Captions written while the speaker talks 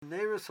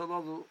Haneres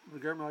halalu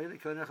v'germa ayini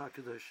konecha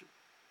kadoshim.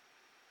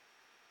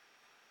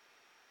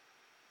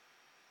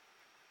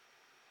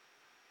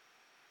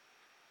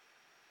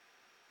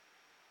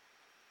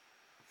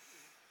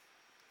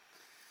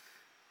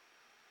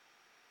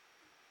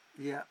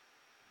 Yeah.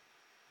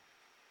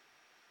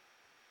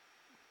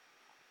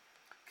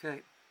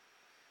 Okay.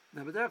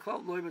 Now, but that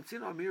called loy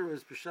mitzina amira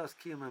is b'shas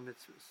kiyam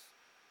hamitzvus.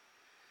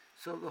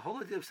 So the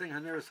whole idea of saying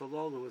haneres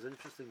halalu was an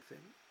interesting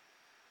thing.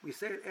 We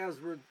say it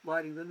as we're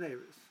lighting the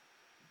neiros.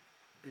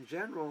 In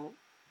general,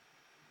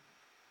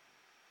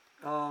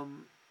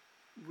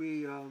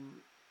 we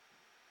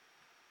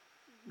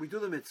do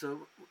the mitzvah.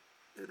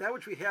 That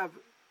which we have,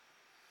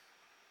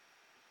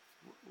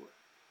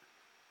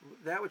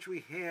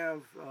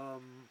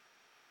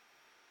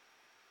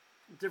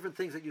 different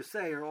things that you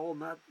say are all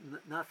not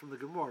from the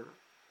Gemara.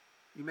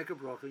 You make a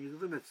bracha, you do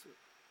the mitzvah.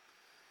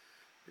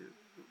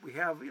 We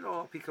have,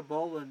 Pi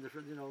Kabbalah and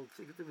different,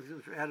 different things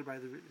which are added by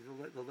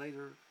the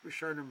later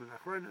Rishonim and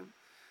Achronim,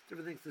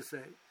 different things to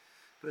say.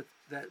 But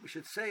that we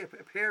should say a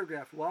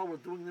paragraph while we're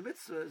doing the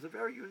mitzvah is a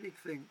very unique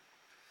thing.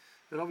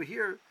 But over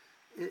here,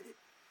 in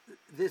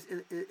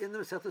the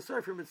Masechet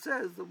Sofrim, it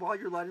says that while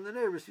you're lighting the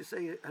neiros, you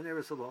say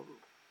haneres halalu.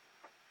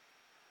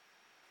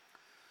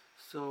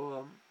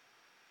 So,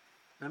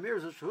 Namir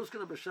is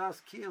Huskana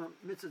B'Shas Kiyam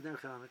Mitzvah Ner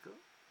Chanukah.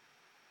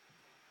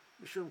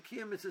 Mishum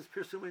Kiyam Mitzvah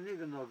Pirsumei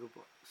Nigan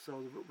Nogaba. So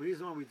the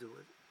reason why we do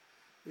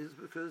it is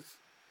because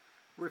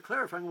we're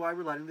clarifying why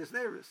we're lighting this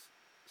neiros.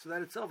 So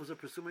that itself is a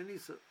Pirsumei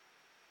Nisa.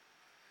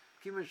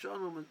 Kiman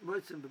Shanu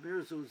Moitzim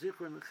B'Mirzu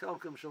Zikron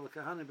Chelkam Shal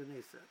Kahanim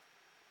B'Neset.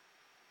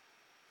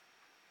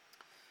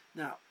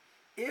 Now,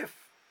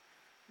 if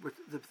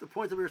the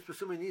point of it is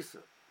Pirsumei Nisa,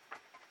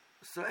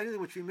 so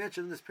anything which we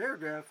mentioned in this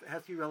paragraph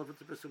has to be relevant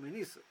to Pirsumei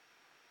Nisa.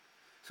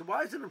 So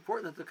why is it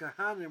important that the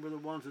Kahanim were the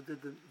ones who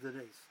did the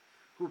nes?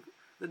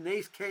 The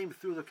nes came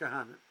through the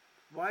Kahanim.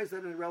 Why is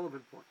that an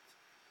irrelevant point?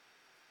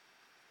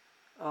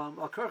 We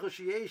have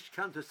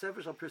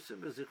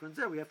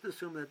to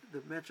assume that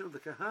the mention of the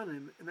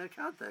Kahanim in that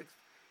context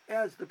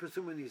adds the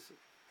Pirsumei Nisa.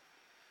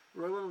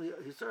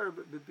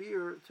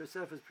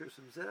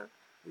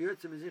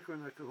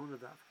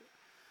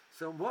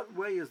 So in what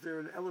way is there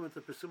an element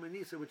of Pirsumei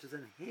Nisa which is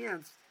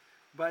enhanced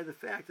by the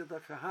fact that the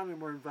Kahanim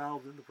were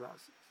involved in the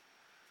process?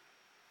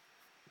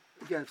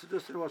 Again, so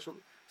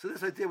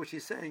this idea which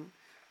he's saying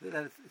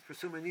that it's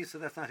Pirsumei Nisa,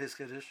 that's not his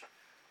Kiddush.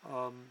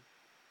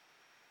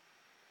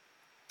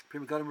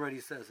 Prima Gadim already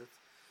says it.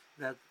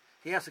 That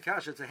he asks a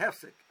kasha, it's a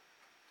hefsek.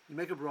 You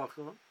make a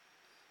bracha,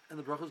 and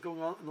the bracha is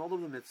going on in all of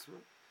the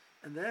mitzvah,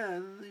 and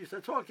then you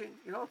start talking.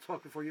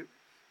 Talk before you,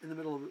 in the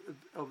middle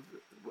of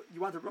you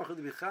want the bracha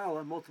to be chal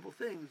on multiple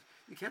things.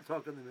 You can't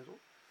talk in the middle.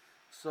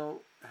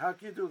 So how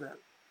can you do that?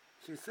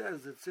 She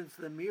says that since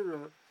the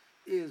mira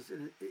is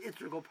an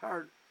integral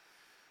part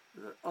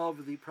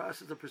of the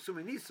process of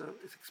Pirsumei Nisa,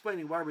 it's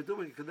explaining why we're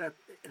doing it, because that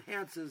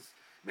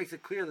makes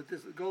it clear that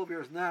this goal here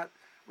is not.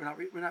 We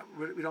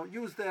don't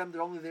use them.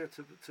 They're only there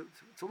to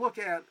look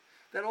at.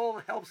 That all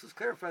helps us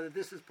clarify that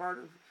this is part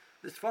of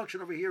this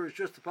function over here is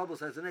just to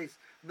publicize an ace,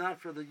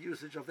 not for the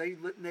usage of the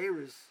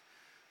neiros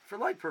for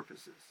light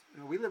purposes.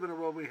 We live in a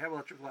world where we have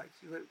electric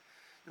lights. You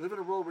live in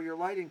a world where your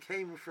lighting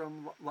came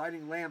from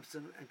lighting lamps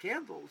and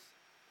candles.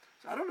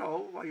 So I don't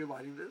know why you're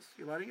lighting this.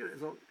 You're lighting it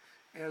to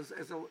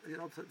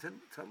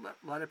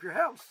light up your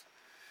house.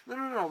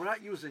 No, we're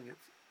not using it.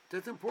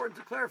 That's important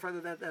to clarify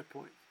that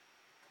point.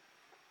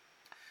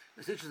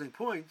 This interesting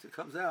point, it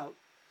comes out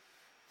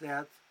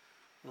that,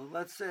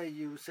 let's say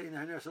you say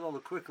Haneres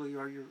Halalu quickly,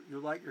 or you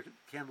light your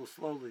candle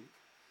slowly.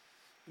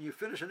 When you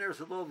finish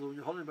Haneres Halalu, when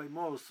you're holding by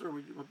Mo'os Sur,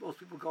 when most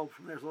people go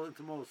from Haneres Halalu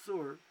into Mo'os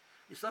Sur,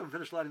 you still haven't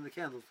finished lighting the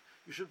candles.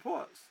 You should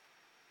pause.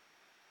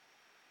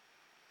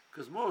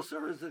 Because Mo'os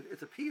Sur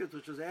it's a piyut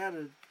which was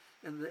added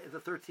in the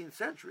 13th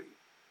century.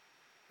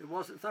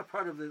 It's not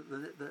part of the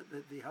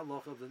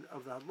halacha of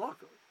the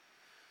halacha.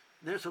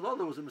 Haneres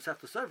Halalu was in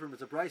Masechet Sofrim.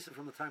 It's a brisa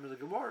from the time of the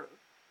Gemara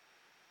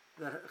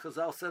that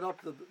Chazal set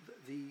up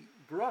the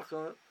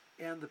bracha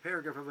and the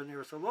paragraph of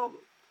Haneres Halalu.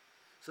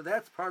 So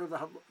that's part of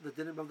the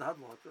dinim of the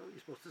hadlaka. You're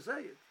supposed to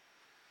say it,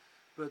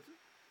 but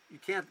you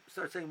can't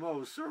start saying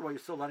Mo'os Sur while you're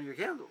still lighting your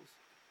candles.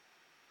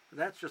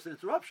 That's just an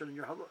interruption in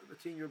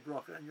between your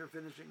bracha and you're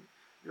finishing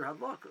your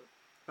hadlaka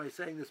by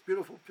saying this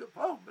beautiful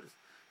poem, but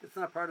it's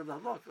not part of the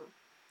hadlaka.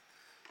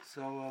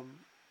 So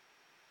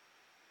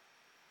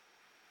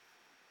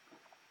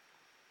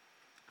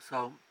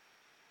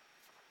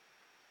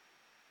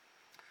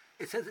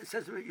it says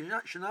you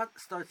should not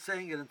start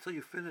saying it until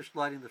you finish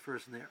lighting the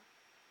first nair.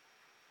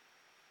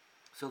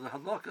 So the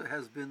hadlaka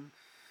has been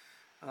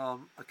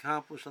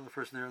accomplished on the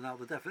first nair. Now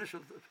the definition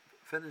of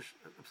there's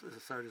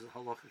a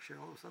halakha share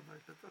or something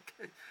like that.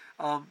 Okay,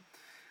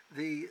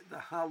 the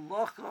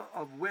halakha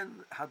of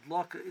when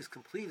hadlaka is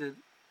completed,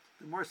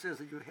 the Gemara says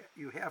that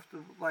you have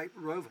to light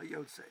rov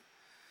hayotze.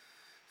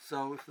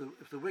 So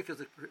if the wick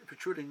is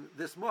protruding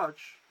this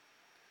much,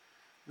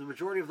 the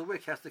majority of the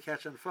wick has to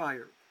catch on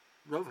fire,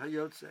 rov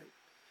hayotze,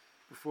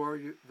 before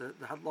the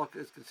hadlaka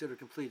is considered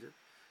completed.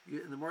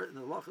 In the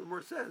halacha, the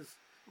Gemara says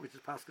which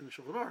is Paskin and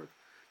Shulchan Aruch.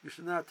 You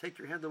should not take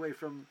your hand away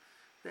from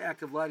the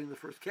act of lighting the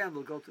first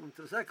candle, go to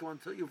the second one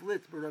until you've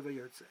lit B'Reva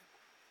Yotze.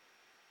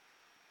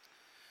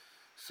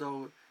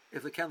 So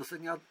if the candle's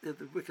sitting out, if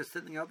the wick is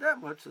sitting out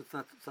that much, it's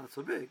not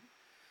so big.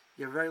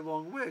 You have a very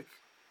long wick,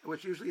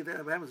 which usually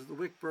what happens is the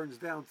wick burns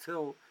down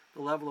till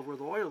the level of where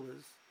the oil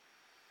is.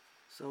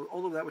 So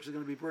all of that which is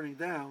going to be burning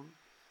down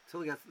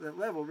until it gets to that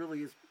level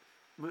really is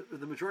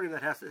the majority of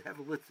that has to have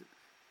a lit,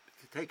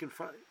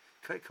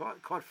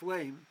 caught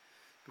flame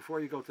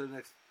before you go to the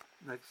next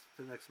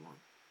one.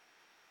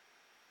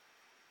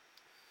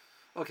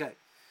 Okay,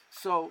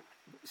 so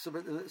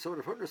what the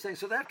Hutner is saying,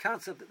 so that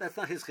concept, that's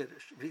not his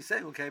Kiddush. He's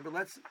saying, okay, but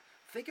let's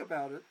think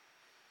about it.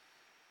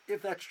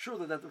 If that's true,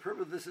 that the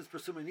purpose of this is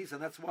pursuing Nisan,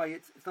 that's why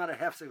it's not a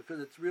hefsek, because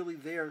it's really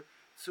there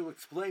to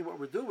explain what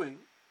we're doing.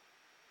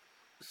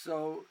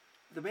 So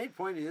the main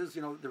point is,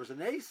 there was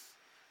an ace,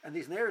 and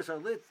these neiros are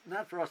lit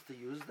not for us to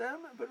use them,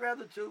 but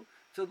rather to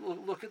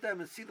look at them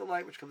and see the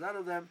light which comes out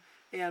of them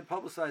and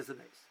publicize the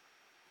ace.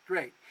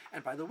 Great.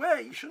 And by the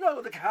way, you should know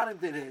the Kohanim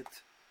did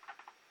it.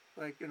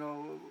 Like,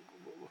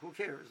 who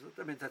cares?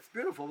 I mean, that's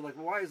beautiful. But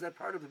why is that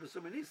part of the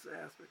Pesumei Nisan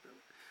aspect of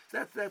it?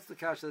 So that's the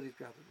kasha that he's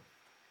grabbing.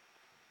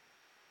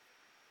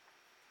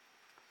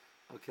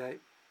 Okay.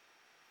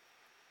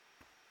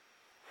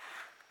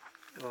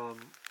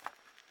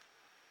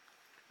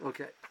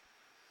 Okay.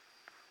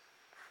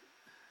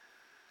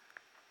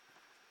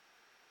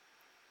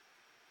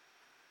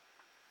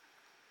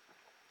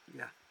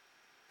 Yeah.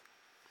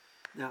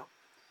 Now,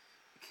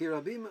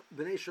 Kirabim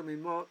b'nei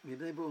Shomimah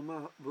mibnei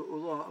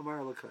Be'ula Amar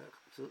Lakach.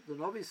 So the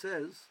Navi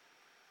says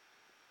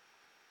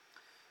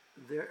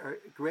there are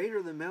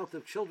greater the amount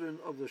of children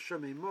of the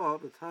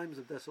Shomimah, the times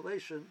of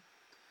desolation,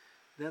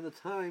 than the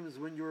times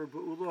when you were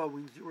Be'ula,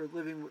 when you were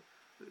living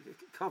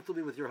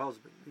comfortably with your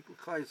husband.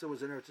 Klai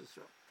was in Eretz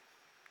Yisrael.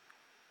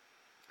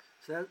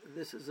 So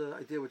this is an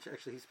idea which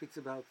actually he speaks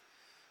about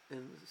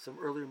in some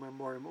earlier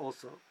memorim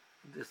also.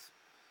 This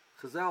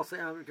Chazal say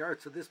in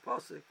regards to this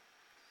pasuk,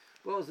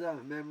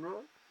 Bozav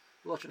Memra,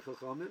 Loshen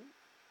Chachamim,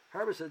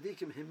 Harba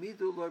Sadikim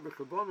Himidu Loi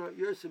B'Charbona,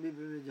 Yersemi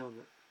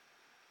B'Midyana.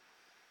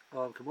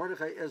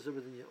 K'Mordechai Ezra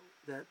B'Daniel.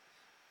 That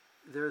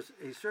there's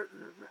a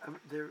certain,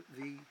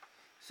 the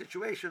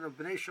situation of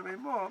B'nai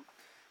Shomimah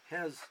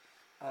has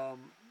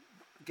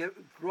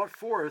brought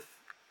forth,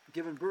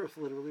 given birth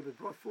literally, but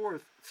brought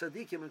forth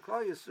Tzadikim and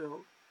Klal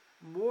Yisrael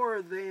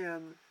more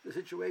than the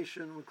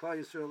situation when Klal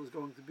Yisrael is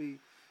going to be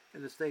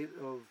in a state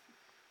of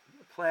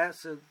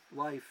placid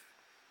life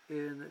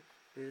in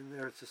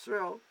Eretz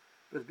Yisrael,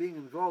 but being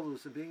in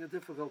Golus and being in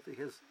difficulty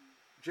has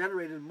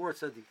generated more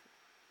Tzadikim.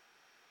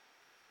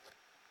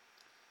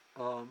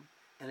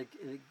 And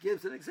it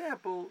gives an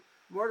example,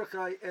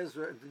 Mordechai,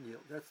 Ezra, and Daniel.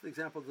 That's the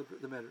example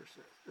the Medrash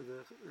says.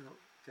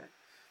 Okay.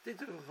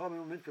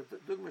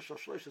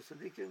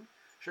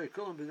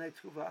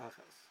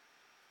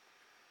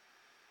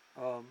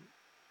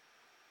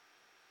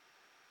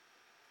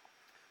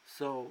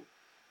 So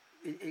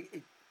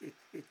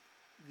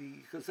the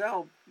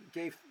Chazal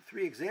gave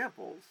three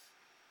examples,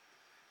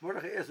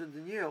 Mordechai, Ezra, and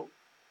Daniel.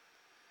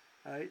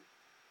 Right?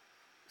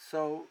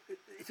 So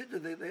it's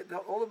interesting.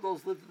 All of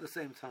those lived at the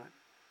same time.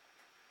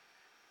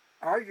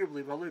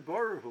 Arguably,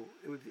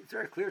 it's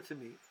very clear to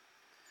me.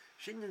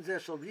 Shinyan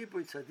zeshal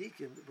riboy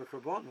tzadikim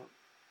b'charbona.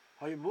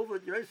 Hayu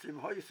muvad yosim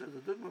hayu said the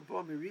dugma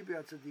bo miribi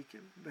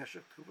tzadikim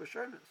meshach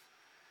tuvasharnas.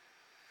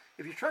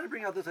 If you try to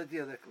bring out this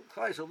idea that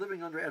Klais are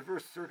living under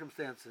adverse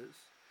circumstances,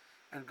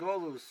 and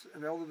Golus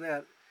and all of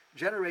that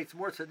generates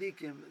more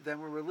tzadikim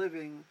than when we're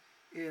living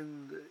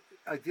in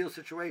ideal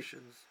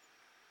situations,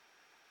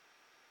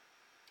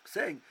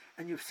 saying,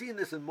 and you've seen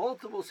this in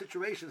multiple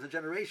situations and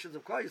generations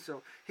of Klal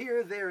Yisrael,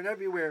 here, there, and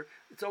everywhere.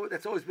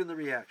 That's always been the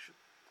reaction.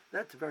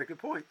 That's a very good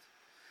point.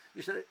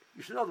 You should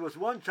know there was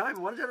one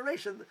time, one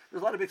generation,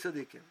 there's a lot of big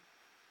tzaddikim.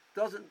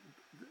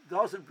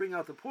 Doesn't bring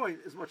out the point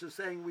as much as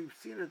saying we've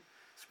seen it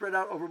spread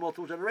out over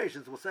multiple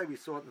generations. We'll say we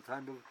saw it in the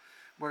time of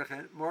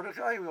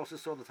Mordechai, and we also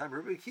saw it in the time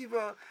of Rabbi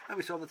Akiva, and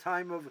we saw it in the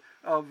time of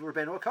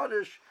Rabbeinu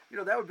HaKadosh.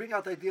 That would bring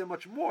out the idea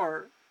much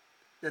more,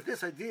 that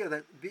this idea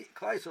that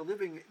Klais are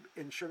living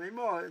in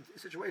Shemimah, in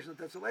situations of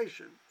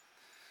desolation,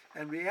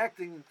 and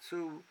reacting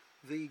to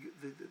the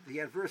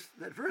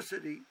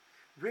adversity,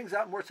 brings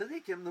out more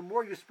tzaddikim. The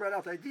more you spread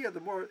out the idea, the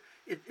more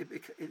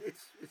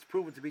it's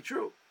proven to be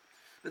true.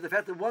 But the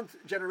fact that one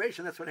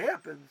generation, that's what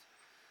happened,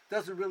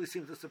 doesn't really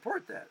seem to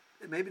support that.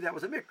 Maybe that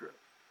was a mikra.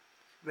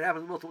 If it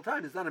happens multiple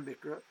times, it's not a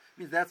mikra. It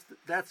means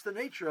that's the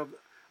nature of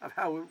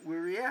how we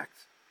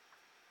react.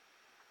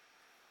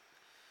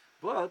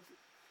 But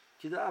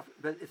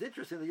it's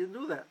interesting that you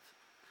knew that.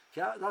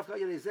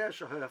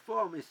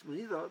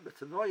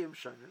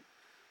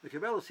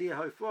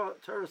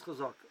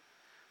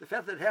 The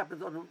fact that it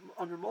happens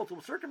under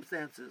multiple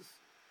circumstances,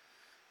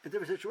 in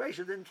different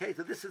situations, indicates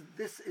that this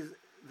is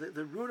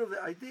the root of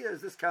the idea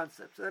is this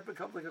concept. So that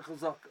becomes like a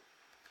chazaka.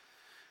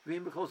 But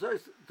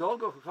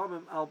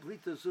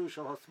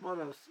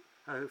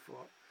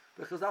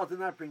Chazal did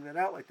not bring that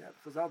out like that.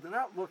 Chazal did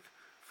not look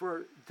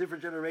for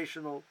different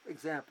generational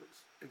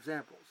examples.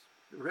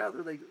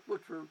 Rather, they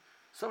looked for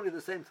somebody at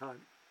the same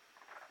time.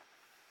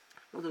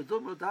 So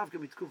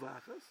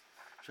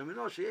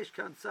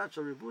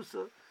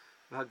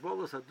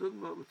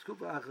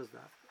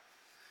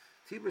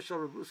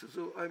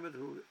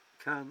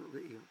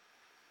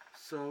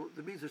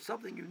that means there's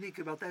something unique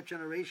about that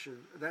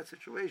generation, that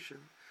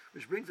situation,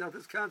 which brings out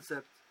this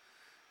concept,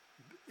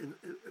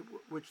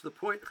 which the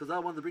point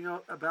Chazal wanted to bring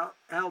out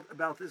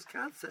about this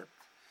concept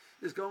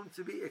is going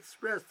to be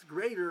expressed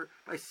greater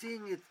by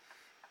seeing it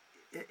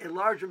a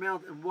large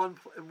amount in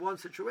one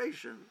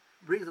situation,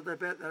 brings out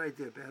that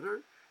idea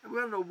better. And we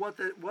want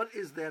to know what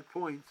is that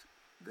point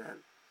that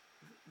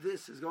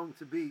this is going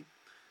to be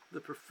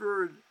the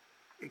preferred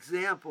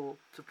example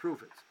to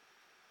prove it.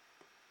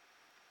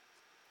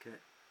 Okay.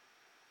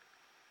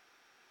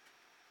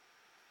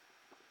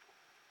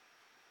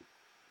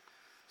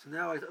 So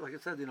now, like I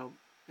said, I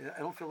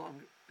don't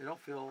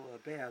feel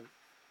bad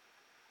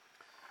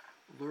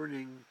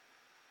learning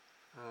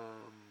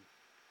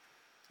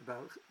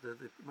about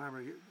the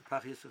Maimer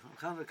Pach Yisuf on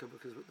Chanukah,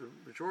 because the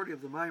majority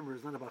of the Maimer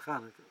is not about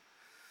Chanukah.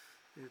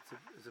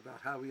 It's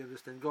about how we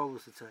understand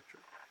Golus, etc.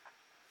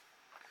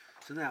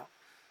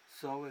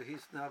 So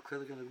he's now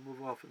clearly going to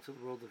move off into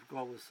the world of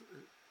Golus,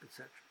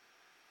 etc.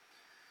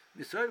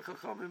 Misrael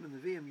Chachamim and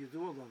Nevi'im Yidu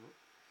Olanu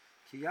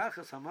Ki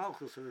Yachas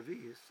HaMalchus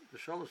HaRevi'is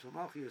V'Shalosh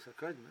HaMalchiyos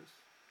HaKodmos.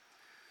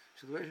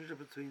 So the relationship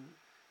between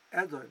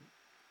Edom,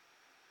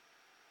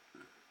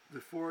 the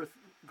fourth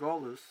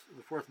Golus,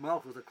 the fourth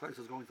Malchus that Klal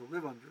is going to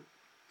live under,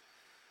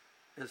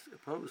 as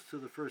opposed to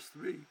the first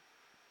three,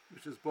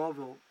 which is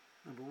Bavel,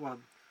 number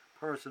one,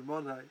 Paras and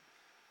Monai,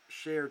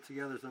 shared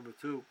together is number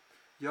two,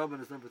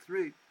 Yaman is number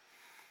three,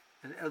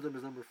 and Edom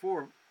is number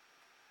four.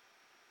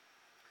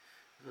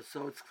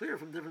 So it's clear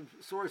from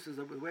different sources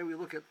that the way we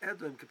look at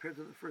Edom compared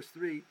to the first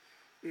three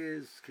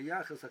is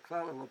Kiyachas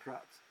HaKlal El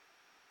HaPrat.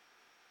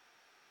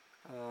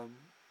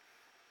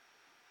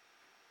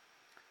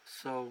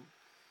 So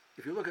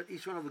if you look at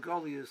each one of the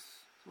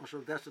Goliaths,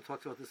 Moshe Desta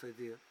talks about this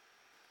idea,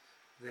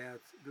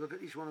 that if you look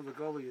at each one of the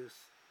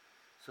Goliaths,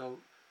 so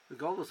the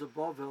Goliaths of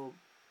Bavel,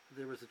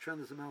 there was a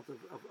tremendous amount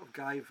of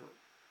gaiva,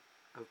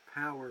 of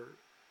power.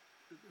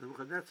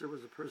 Nebuchadnezzar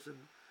was a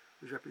person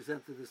which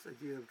represented this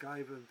idea of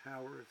gaiva and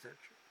power, etc.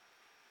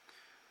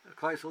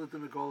 Klal lived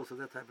in a Golus of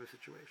that type of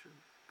situation.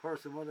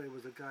 Paras and Monai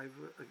was a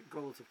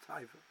Golus of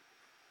taiva.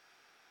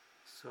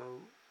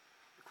 So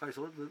Klal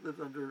lived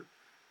under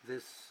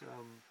this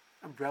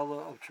umbrella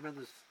of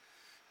tremendous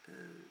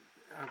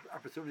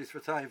opportunities for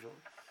taiva.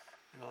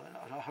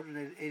 An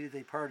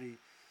 180-day party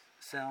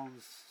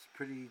sounds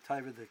pretty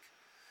taivadik.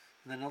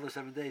 And then another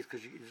 7 days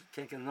because you just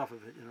can't get enough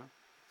of it,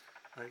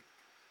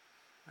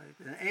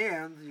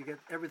 and you get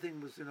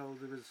everything was, there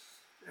was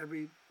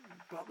every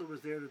butler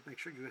was there to make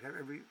sure you would have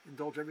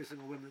indulge every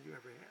single whim that you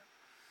ever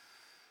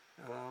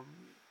had.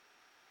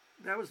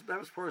 That was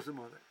Paras and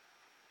Monai.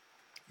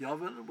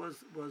 Yavan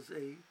was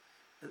the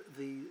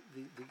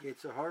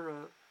Yetzer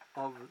Hara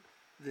of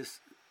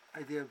this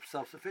idea of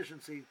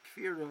self-sufficiency,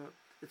 kfira,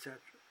 etc.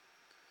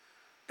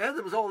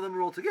 Edom was all of them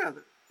are all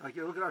together. Like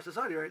you look at our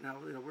society right now,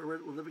 we're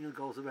living in the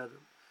goals of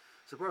Edom.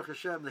 So Baruch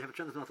Hashem, they have a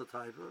tremendous amount of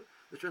taiva,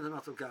 a tremendous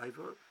amount of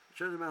gaiva, a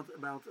tremendous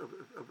amount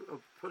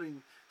of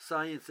putting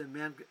science and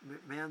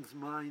man's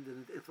mind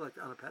and intellect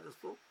on a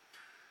pedestal.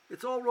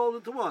 It's all rolled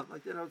into one.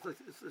 It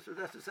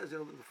says,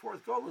 the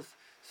fourth goal is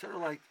sort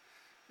of like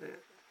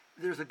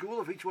there's a goal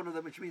of each one of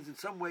them, which means in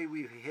some way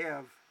we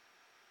have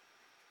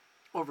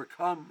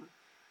overcome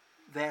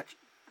that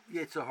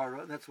Yetzer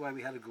Hara, and that's why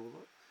we had a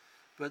gula,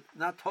 but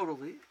not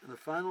totally. In the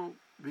final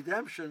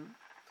redemption,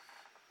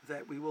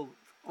 that we will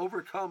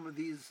overcome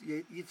these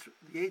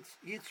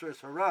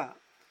Yitzras Hara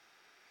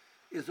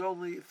is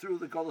only through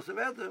the Golus of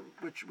Edom,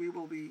 which we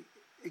will be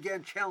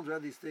again challenged by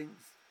these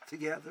things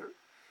together,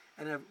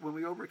 and when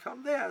we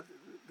overcome that,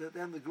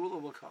 then the gula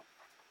will come.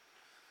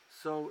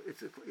 So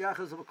it's a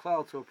Yachas of a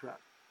cloud to a prat.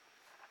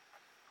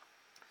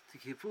 To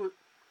keep it.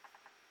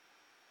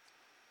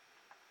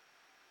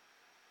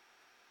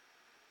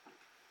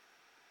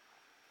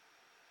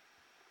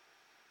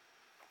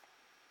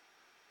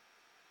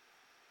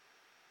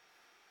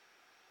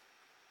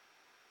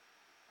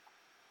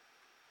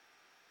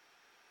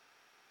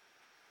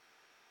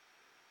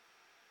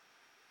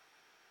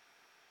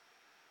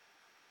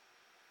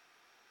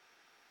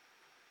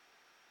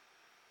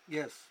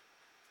 Yes.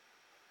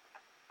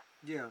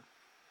 Yeah.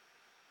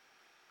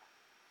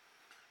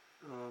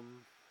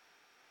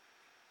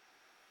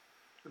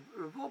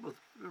 Revolver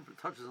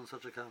touches on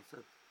such a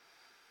concept.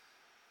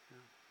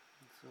 Yeah.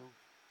 So,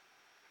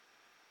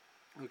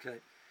 okay.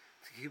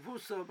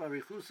 Kivusa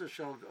barichusa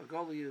shal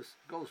Golus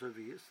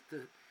Revius,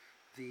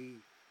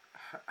 the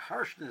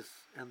harshness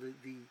and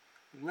the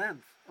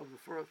length of the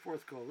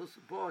fourth Golus,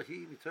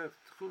 Boahi mitach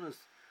tchunas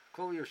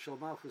Koliyos shal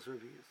Malchus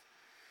Revius.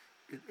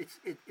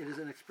 It is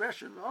an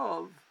expression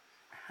of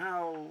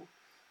how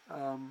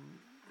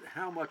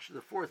much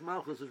the fourth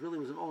Malchus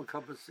was an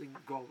all-encompassing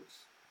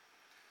Golus.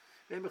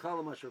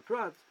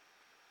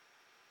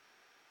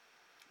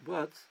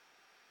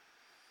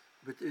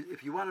 But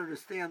if you want to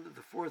understand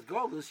the fourth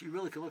Golus, you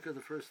really can look at the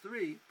first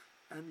three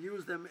and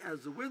use them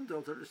as a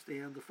window to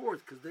understand the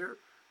fourth, because the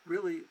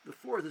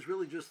fourth is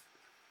really just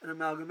an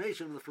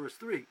amalgamation of the first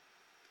three.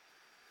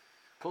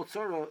 Kol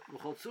tzara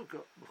v'chol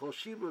tzukah v'chol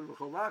shibur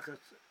v'chol lachas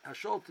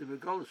hasholti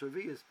v'golos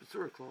revius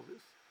b'tzura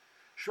klolis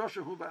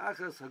shosha hu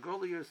ba'achas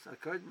hagolius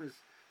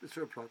hakadmis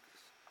b'tzura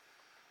pratis.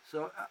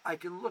 So I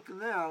can look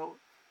now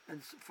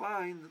and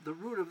find the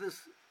root of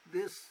this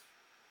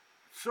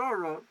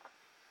tzara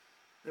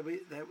that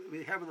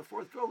we have in the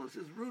fourth golus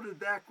is rooted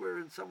back where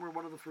in somewhere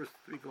one of the first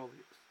three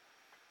golius.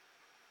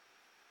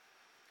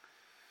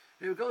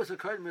 Here goes the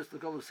kadmis the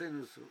golus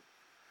senusu.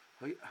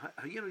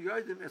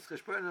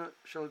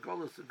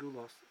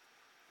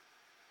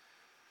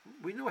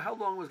 We knew how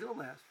long it was going to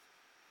last.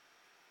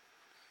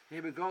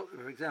 Here we go,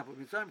 for example,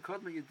 the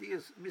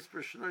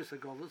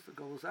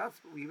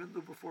we even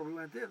knew before we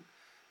went in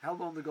how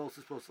long the golus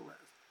is supposed to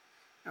last.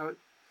 Now,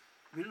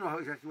 we didn't know how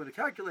exactly when to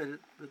calculate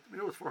it, but we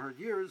knew it was 400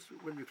 years.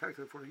 When you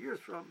calculate 400 years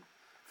from,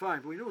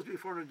 fine, but we knew it was going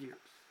to be 400 years.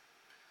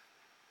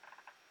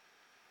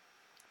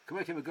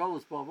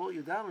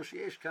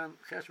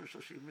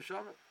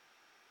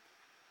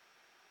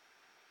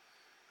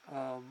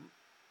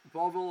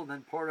 Bavel and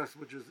then Porus,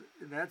 which is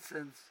in that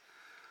sense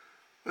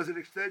was an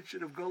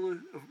extension of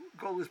Golus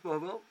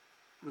Bavel,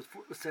 was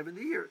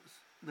 70 years.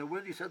 Now,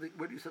 when you said to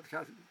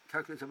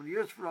calculate 70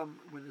 years from,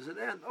 when does it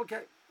end?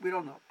 Okay, we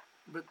don't know,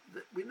 but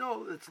we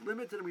know it's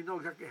limited, and we know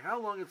exactly how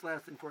long it's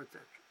lasting for,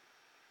 etc.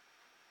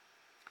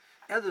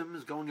 Edom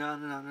is going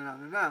on and on and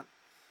on and on,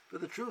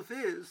 but the truth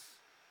is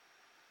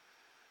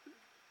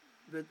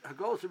that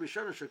Hagolus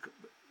Rishonah,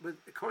 but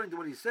according to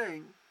what he's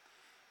saying,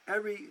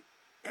 every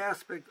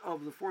aspect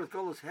of the fourth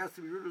golus has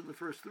to be rooted in the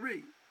first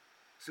three.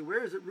 So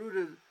where is it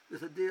rooted?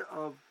 This idea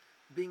of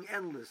being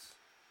endless,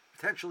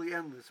 potentially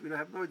endless. We don't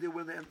have no idea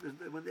when the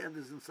end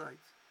is in sight.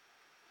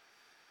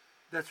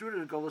 That's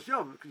rooted in golus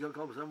Yavim, because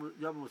golus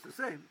Yavim was the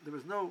same. There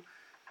was no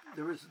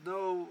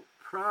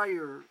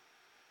prior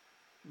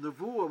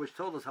nevuah which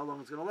told us how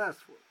long it's going to last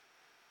for.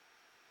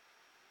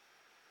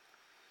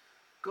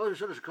 Golus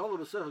Yavim Shekol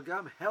B'Sechel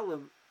Gam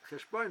Helam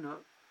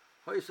Cheshboina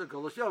Hoysa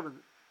Golus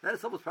Yavim. That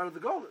itself was part of the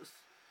golus.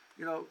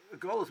 You know, a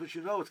golus which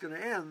you know it's going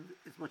to end,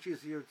 it's much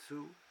easier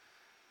to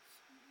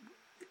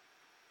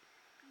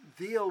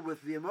deal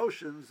with the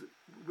emotions,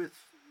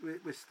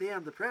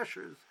 withstand the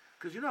pressures,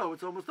 because you know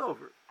it's almost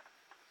over.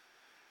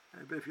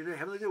 But if you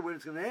have no idea when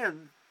it's going to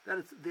end, that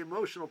it's the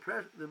emotional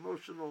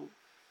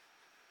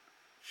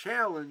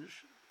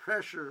challenge,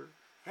 pressure,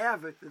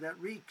 havoc that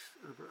wreaks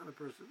on a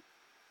person.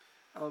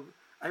 Of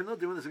I have no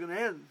idea when this is going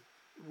to end.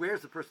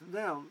 Wears the person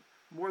down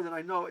more than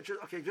I know. It's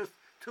just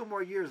 2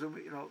 more years, and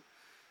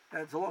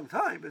it's a long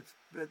time,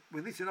 but at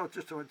least you know it's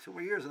just 2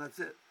 more years, and that's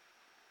it.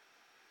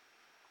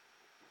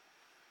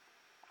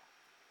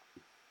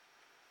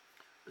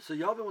 So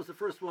Yavin was the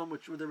first one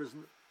which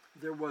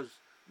there was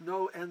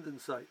no end in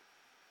sight.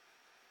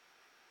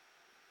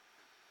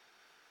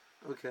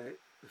 Okay.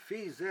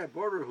 Fi zeh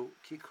boruhu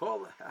ki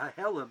kol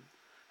hahelim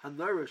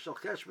hanora shel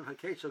cheshbon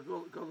hakei shel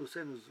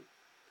golusenu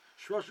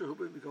shroshu hu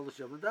b'golus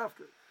Yavin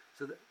dafka.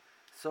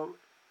 So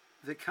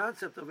the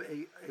concept of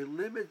a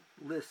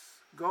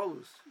limitless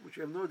golus, which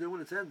you have no idea when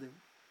it's ending,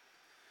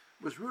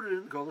 was rooted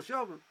in golus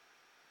Yavin.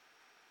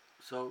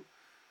 So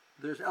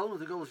there's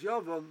elements of golus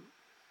Yavin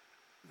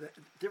that,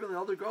 different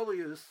than other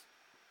golus,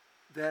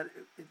 that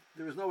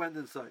there is no end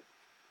in sight.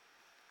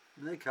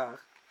 Nekach.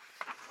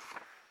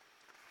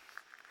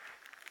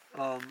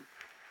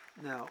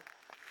 Now,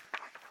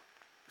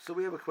 so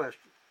we have a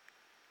question.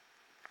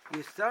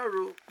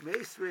 Yistaru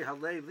meisrei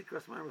halev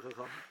likras ma'amar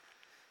chacham.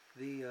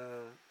 The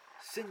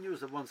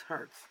sinews of one's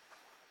heart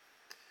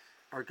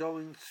are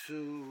going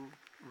to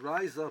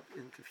rise up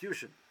in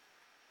confusion,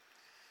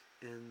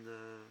 in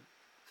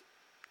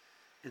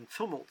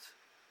tumult,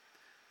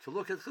 to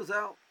look at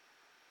Chazal.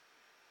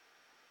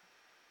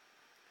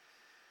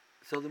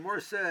 So the Mor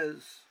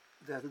says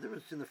that the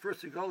difference between the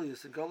first 2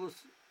 Goliaths and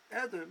Golus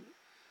Edom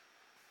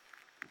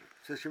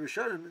says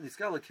Shemisharim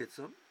Niskala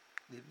Kitzam,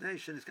 Nibnei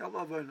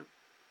Sheniskala Avonim,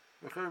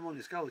 Vacharimon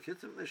Niskala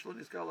Kitzam, Neshlo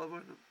Niskala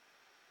Avonim.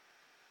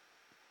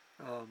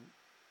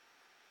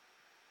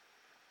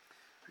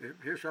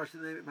 Here Shashi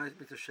the name might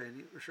be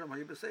Tasheni, Risham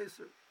Hayib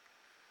Seiser.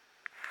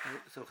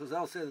 So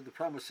Chazal said that the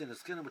problem was sin is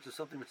skin, which is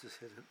something which is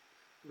hidden.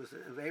 It was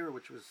an Avera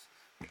which was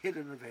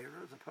hidden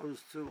Avera, as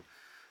opposed to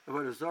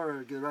Avodah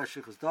Zarah, Gilrash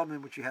Shechus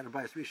Damim, which you had in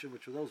Bayis Rishon,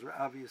 which those were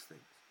obvious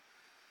things.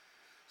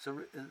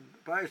 So in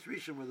Bayis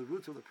Rishon, where the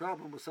roots of the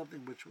problem was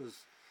something which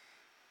was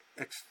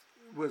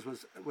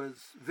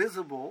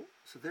visible,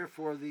 so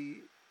therefore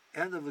the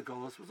end of the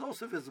Golus was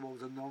also visible,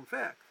 was a known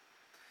fact.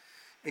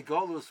 A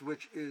Golus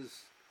which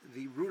is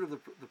the root of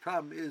the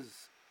problem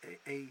is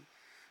a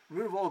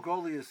root of all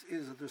Goliaths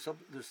is that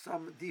there's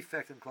some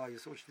defect in Klal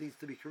Yisrael which needs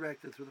to be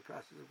corrected through the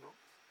process of Golus.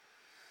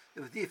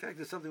 If the defect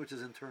is something which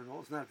is internal,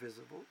 it's not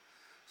visible,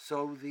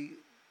 so the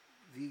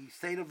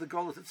state of the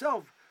Golus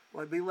itself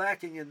will be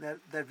lacking in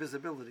that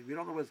visibility. We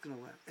don't know where it's going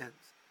to end.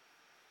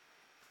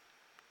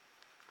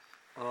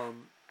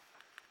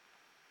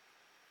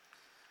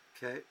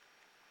 Okay.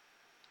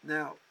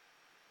 Now,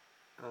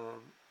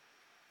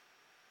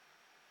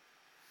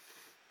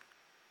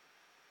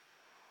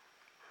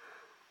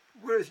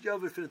 Where does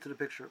Yavin fit into the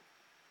picture?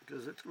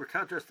 Because we're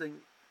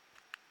contrasting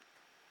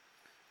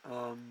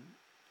the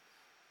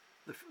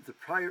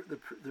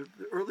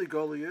early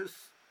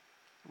Goliaths,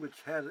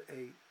 which had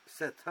a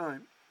set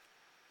time,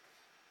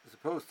 as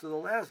opposed to the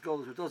last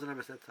Goliath, which doesn't have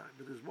a set time.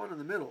 But there's one in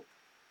the middle.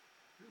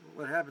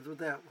 What happens with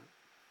that one?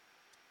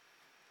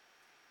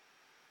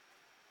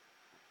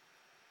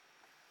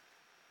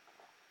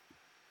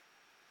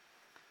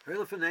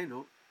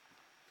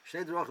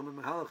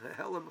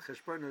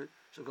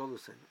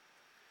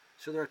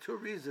 So there are two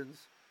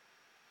reasons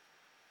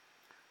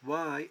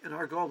why in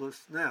our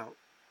Golus now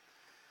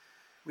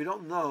we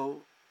don't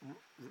know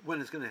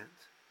when it's going to end.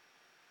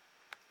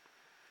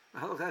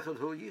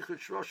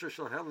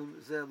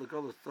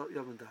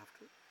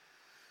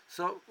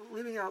 So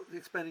leaving out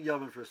explaining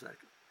Yavin for a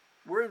second,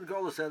 we're in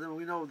Golus Edom and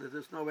we know that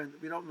there's no end.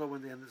 We don't know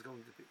when the end is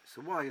going to be.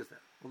 So why is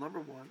that? Well,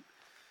 number one,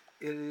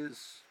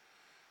 it's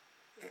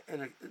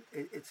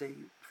a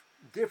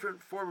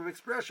different form of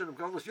expression of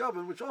Golus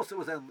Yavin, which also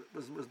was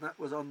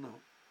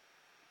unknown.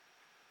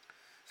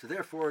 So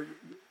therefore,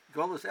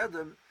 Golus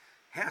Edom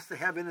has to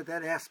have in it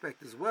that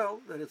aspect as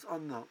well, that it's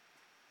unknown.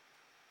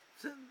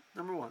 So,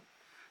 number one.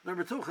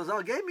 Number two,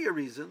 Chazal gave me a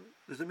reason.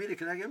 There's a Mida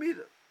Keneged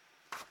Mida.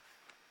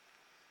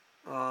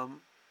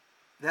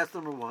 That's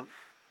number one.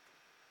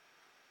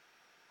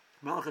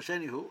 Malach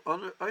Hashenihu,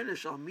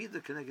 Oynish al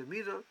Mida Keneged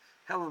Mida,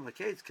 Helam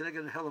Haketz,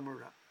 Keneged Helam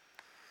Ura.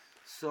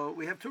 So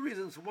we have two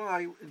reasons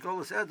why in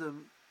Golus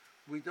Edom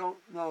we don't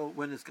know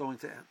when it's going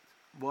to end.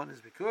 One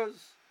is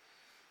because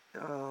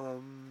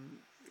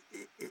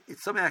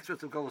it's some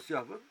aspect of Golus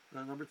Yavin.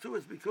 And number two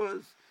is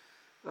because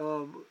the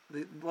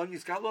Lo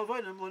Niskal Lo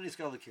Avodim, Lo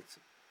Niskal L'Kitzim.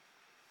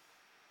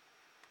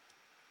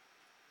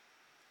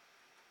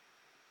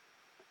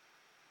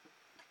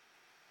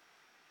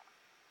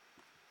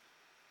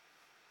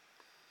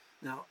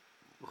 Now,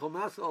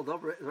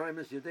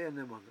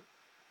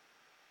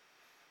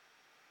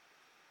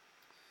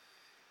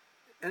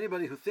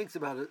 anybody who thinks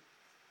about it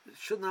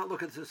should not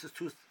look at this as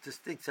two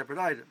distinct separate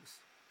items.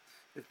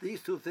 If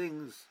these two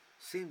things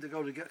seem to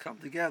come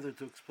together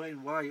to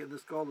explain why in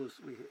this Golus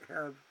we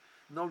have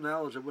no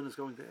knowledge of when it's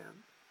going to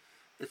end,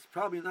 it's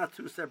probably not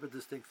two separate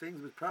distinct things,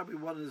 but probably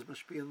one is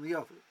mashpia in the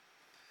other.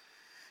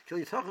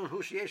 The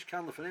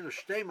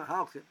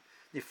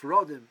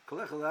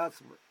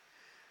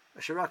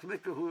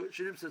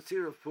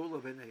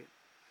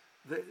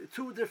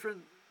two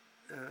different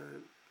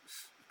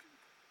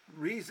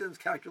reasons,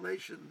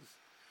 calculations,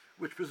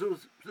 which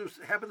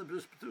happen to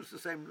produce the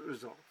same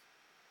result.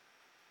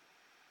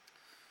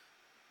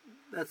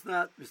 That's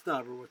not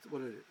mistaber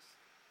what it is.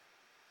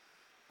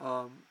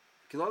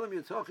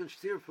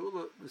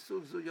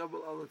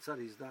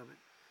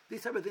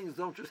 These type of things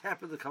don't just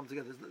happen to come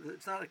together.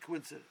 It's not a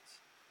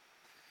coincidence.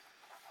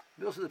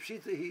 But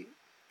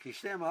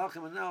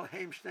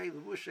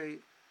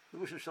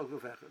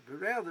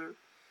rather,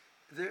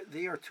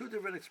 they are two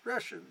different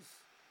expressions,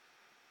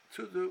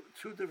 two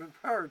different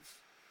parts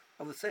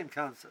of the same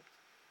concept.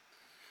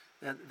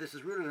 And this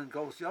is rooted in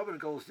Golus Yavin,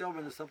 and Golus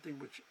Yavin is something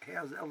which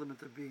has an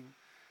element of being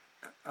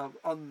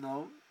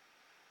unknown,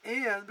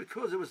 and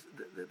because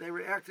they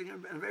were acting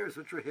in areas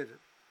which were hidden.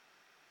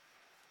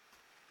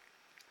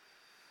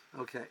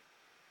 Okay,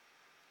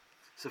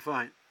 so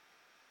fine.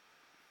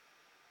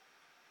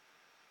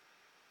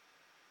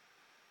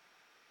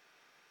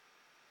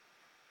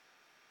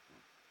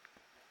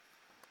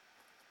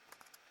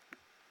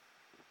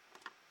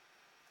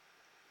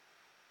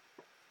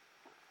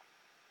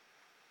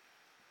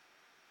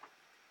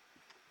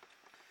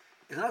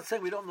 It's not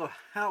saying we don't know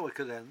how it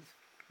could end.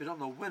 We don't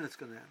know when it's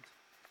going to end.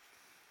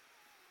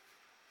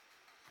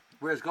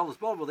 Whereas Golus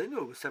Bava, they knew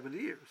it was 70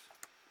 years.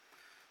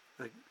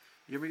 Like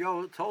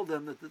Yirmiyahu told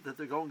them that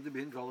they're going to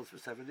be in Golus for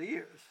 70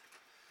 years.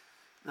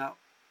 Now,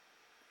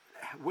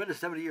 when does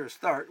 70 years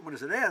start? When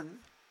does it end?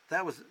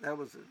 That was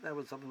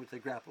something which they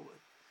grapple with.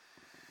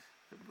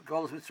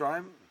 Golus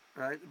Mitzrayim,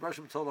 right?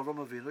 Hashem told Avram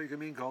Avinu, you're going to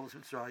be in Golus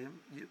Mitzrayim.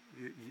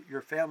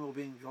 Your family will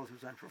be in Golus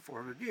Mitzrayim for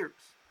 400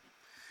 years.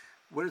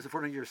 When does the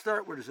 400 years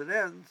start? Where does it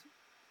end?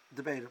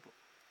 Debatable.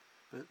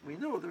 But we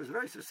know there was a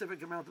very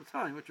specific amount of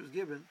time which was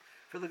given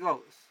for the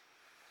Golus.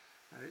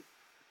 Right?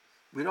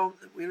 We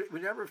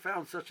never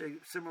found such a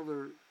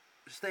similar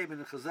statement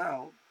in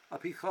Chazal,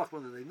 Api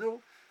Chachma, that they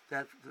knew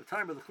that at the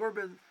time of the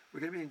Korban, we're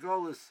going to be in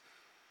Golus,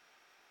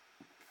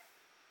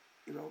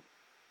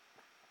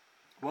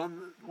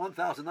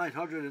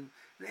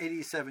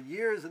 1,987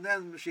 years, and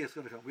then Mashiach's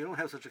going to come. We don't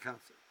have such a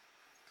concept.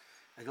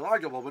 And you'll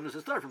argue, well, when does it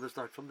start from? It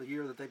starts from the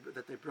year that they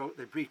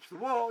breached the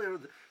wall.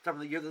 Start from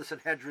the year that the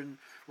Sanhedrin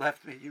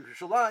left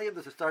Yerushalayim.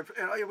 Does it start?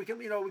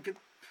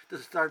 Does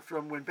it start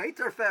from when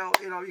Beitar fell?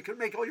 You can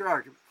make all your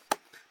arguments,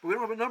 but we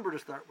don't have a number to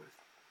start with.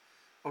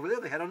 Over there,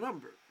 they had a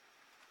number.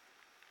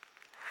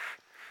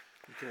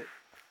 Okay.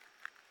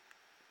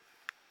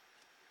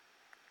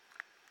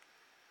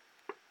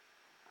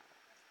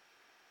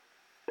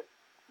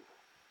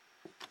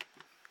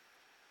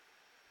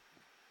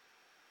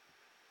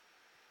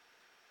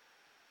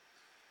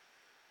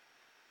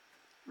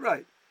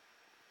 Right.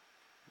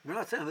 We're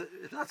not saying that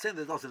it's not saying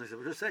that it doesn't exist.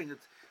 We're just saying it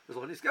was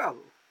only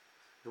Niskalu.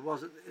 It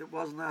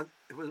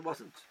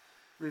wasn't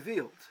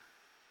revealed.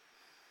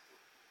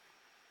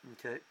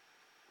 Okay.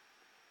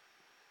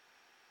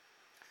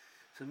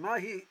 So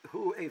mahi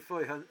hu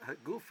efoy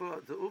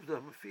hagufa the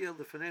uvda mafil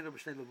the fenena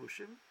b'shnei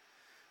levushim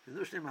the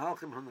nushne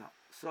mahalchim hana.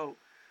 So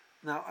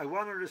now I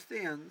want to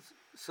understand.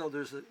 So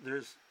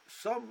there's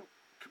some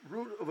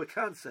root of a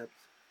concept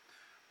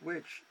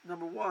which,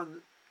 number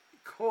one,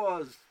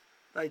 caused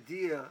the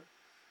idea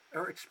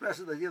or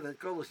expresses the idea that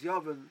Golus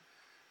Yavin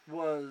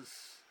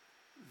was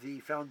the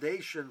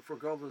foundation for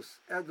Golus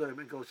Edom,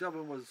 and Golus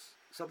Yavin was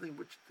something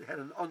which had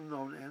an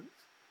unknown end.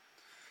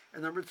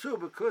 And number two,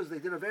 because they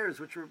did Averas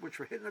which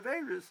were hidden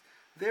Averas,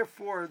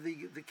 therefore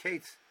the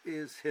Kates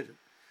is hidden.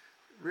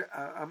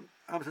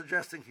 I'm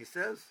suggesting, he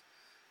says,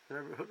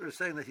 they're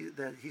saying that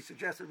he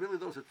suggested really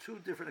those are two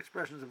different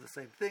expressions of the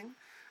same thing.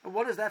 And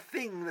what is that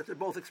thing that they're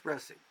both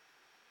expressing?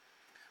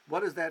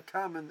 What is that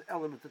common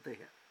element that they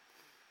have?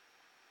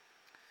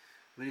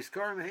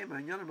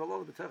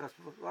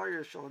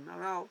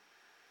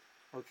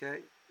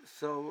 Okay,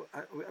 so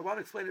I want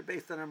to explain it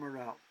based on our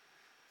morale,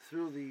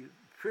 through the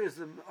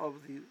prism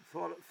of the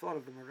thought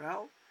of the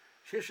morale.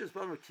 So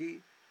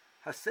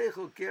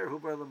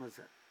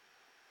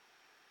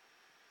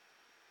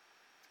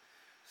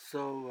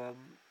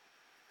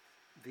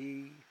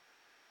the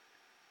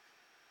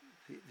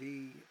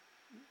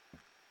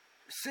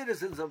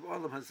citizens of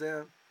Olam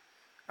Hazeh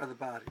are the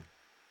body.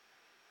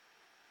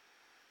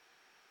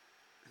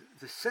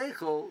 The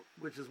seichel,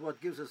 which is what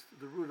gives us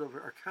the root of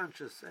our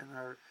conscious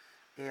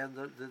and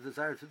the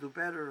desire to do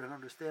better and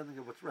understanding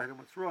of what's right and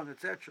what's wrong,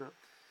 etc.,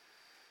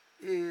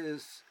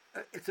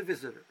 it's a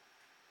visitor.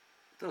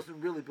 It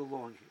doesn't really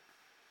belong here.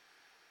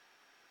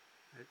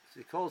 Right? So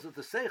he calls it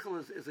the seichel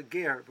is a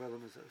ger.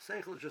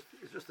 Seichel is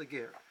just a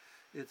ger.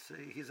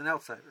 He's an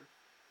outsider.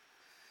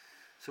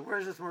 So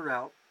where's this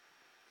morale?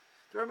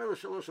 So the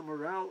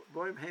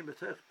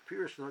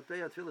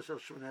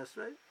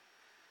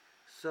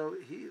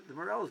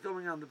morale is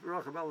going on the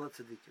Baruch Abal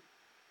Tzadikim.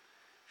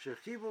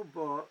 Shechivu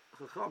ba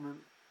Chachamim.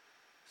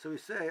 So we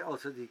say Al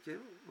Tzadikim,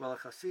 Val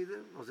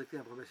Chasidim, Val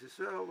Ziknim Chavis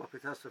Yisrael, Val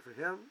Pitasa for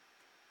him,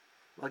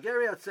 Val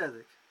Geri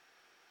Atzedik.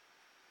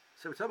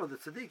 So we're talking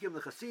about the Tzadikim,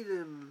 the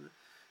Chasidim,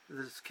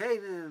 the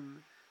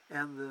Zkanim,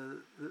 and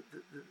the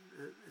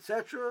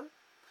etc.,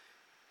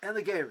 and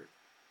the Gerim.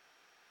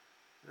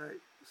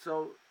 Right.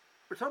 So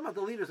we're talking about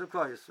the leaders of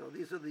Klal Yisrael.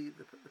 These are the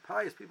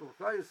pious people of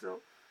Klal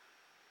Yisrael.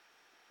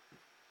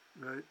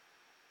 Right.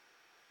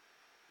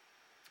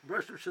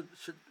 Bereshit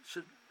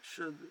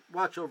should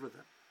watch over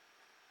them.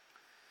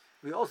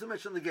 We also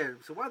mentioned the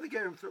Gerim. So why the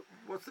Gerim?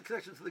 What's the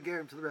connection to the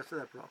Gerim to the rest of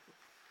that problem?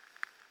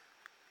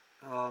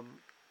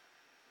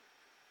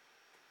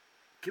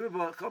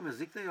 Kimba Chom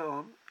Ziknei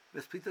Om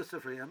Vespita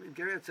Sefriyam in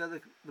Geri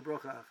Tzedek the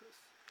Brocha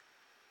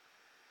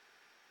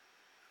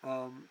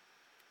Achas.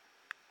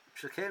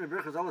 Shekaim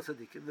Berachas Al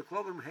Tzadikim the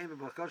Klovim Heim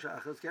B'Chakosha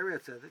Achas Geri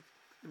Tzedek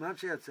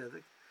Imanchei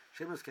Tzedek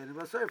Shemas Kenim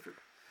B'Sefer.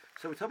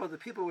 So we talk about the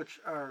people which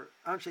are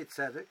Anshei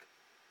Tzedek.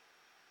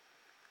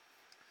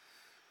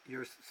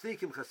 Your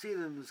Tzadikim,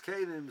 Chasidim,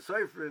 Zkanim,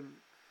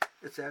 Seifrim,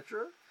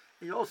 etc.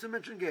 And you also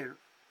mention Gerim.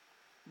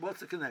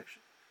 What's the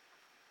connection?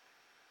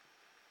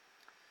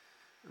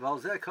 The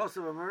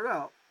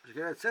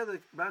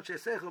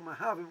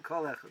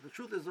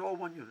truth is they're all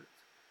one unit.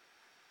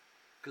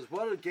 Because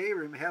what do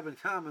Gerim have in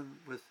common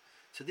with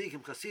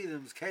Tzadikim,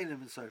 Chasidim, Zkanim,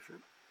 and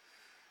Seifrim?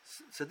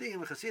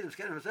 Tzadikim, Chasidim,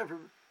 Zkanim, and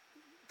Seifrim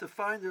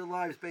define their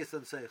lives based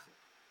on Seichel.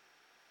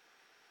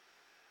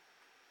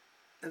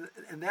 And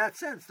in that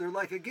sense, they're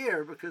like a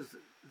ger because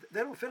they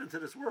don't fit into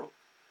this world.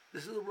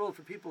 This is a world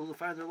for people who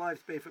define their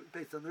lives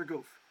based on their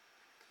goof.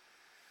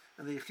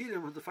 And the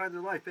Yechidim who define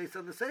their life based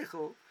on the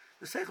Seichel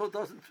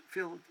doesn't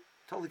feel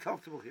totally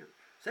comfortable here.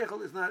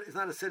 Seichel is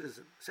not a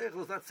citizen. Seichel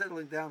is not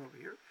settling down over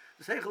here.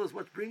 The Seichel is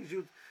what brings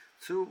you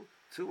to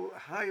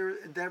higher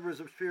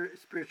endeavors of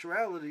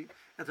spirituality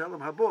and to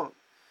Olam Haba.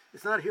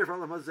 It's not here for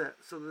Olam Hazeh.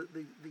 So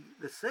the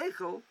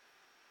Seichel,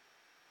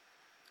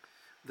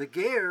 the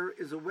ger,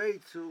 is a way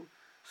to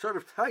sort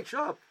of touch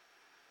up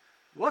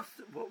what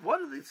do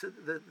the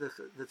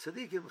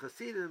tzaddikim,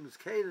 chasidim,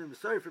 zkanim,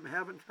 Seifrim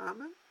have in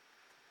common?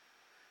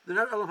 They're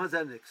not Olam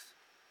Hazeniks.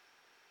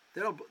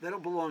 They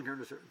don't belong here in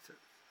a certain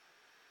sense.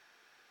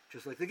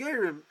 Just like the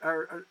gerim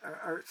are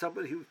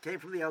somebody who came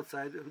from the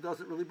outside who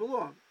doesn't really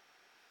belong.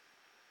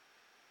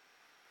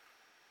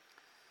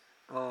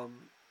 So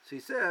he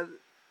said,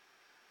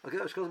 okay,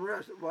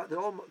 they're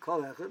all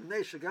called echad.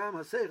 Nei shagam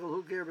haseichel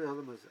hu ger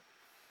be'olam hazeh.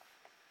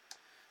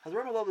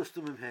 Hazram lo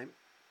l'stumim heim.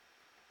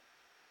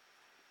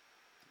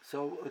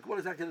 So, what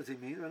exactly does he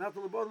mean? I want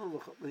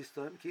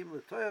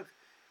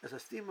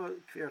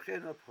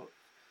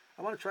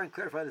to try and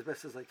clarify it as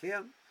best as I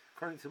can,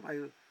 according to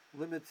my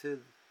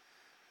limited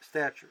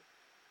stature.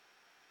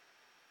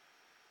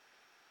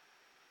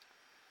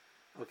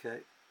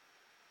 Okay.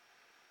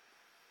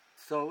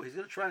 So he's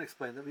going to try and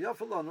explain that.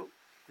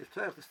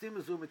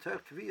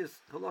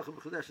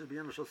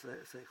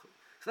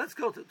 So let's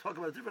go to talk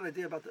about a different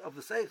idea of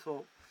the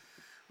seichel,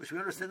 which we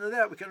understand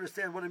that, we can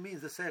understand what it means.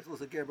 The seichel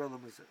is a ger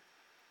b'olam hazeh.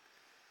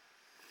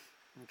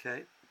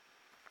 Okay.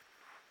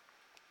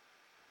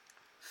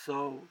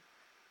 So,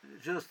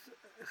 just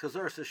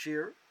Chazar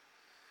Sashir,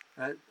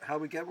 right? How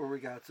we get where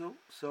we got to.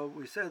 So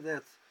we said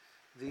that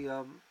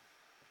the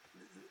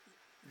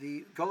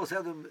Golus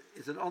Edom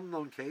is an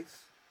unknown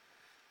case,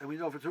 and we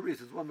know for two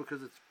reasons. One,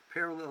 because it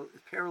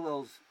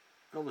parallels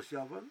Golus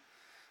Yavan,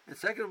 and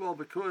second of all,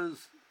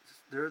 because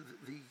the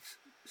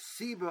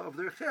Siba of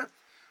their Chet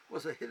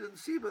was a hidden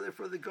Siba,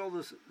 therefore the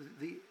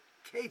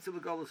case of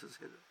the Golus is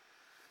hidden.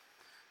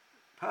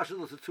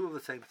 Pashal is the two of the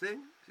same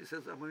thing. He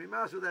says, I'm going to be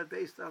master that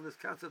based on this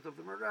concept of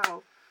the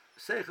morale.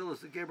 Seichel is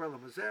the Ger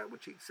b'olam hazeh,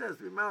 which he says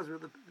to be master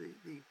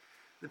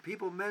the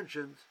people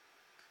mentioned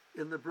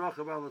in the Brach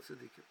of Al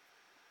Tzadikim.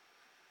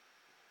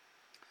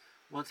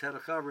 Once had a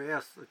chaver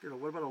asked,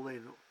 what about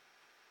Oleinu?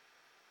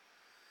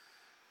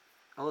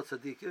 Al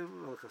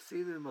Tzadikim, Al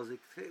Chasidim, Al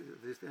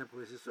Zikteim, this example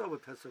is so,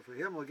 but Pesach for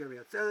him, Al Geri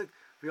HaTzedek,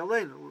 for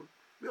Oleinu.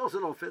 We also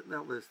don't fit in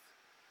that list.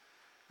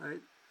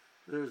 Right?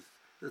 There's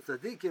the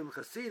Tzadikim,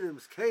 Chasidim,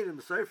 Kedim,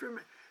 Seifrim,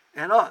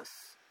 and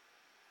us.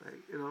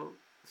 Right?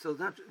 So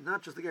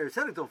not just the Geri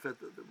HaTzedek don't fit,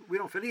 we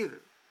don't fit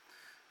either.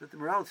 But the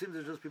morale seems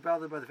to just be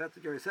bothered by the fact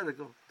that Geri HaTzedek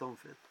don't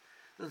fit.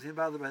 Doesn't seem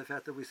bothered by the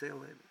fact that we say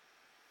Oleinu.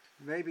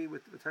 Maybe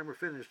with the time we're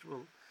finished,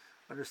 we'll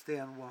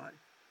understand why.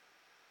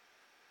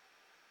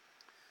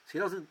 So he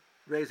doesn't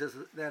raise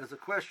that as a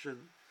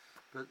question,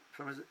 but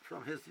from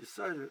his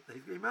Yisrael, that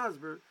he's being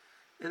Masber,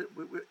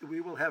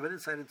 we will have an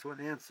insight into an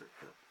answer.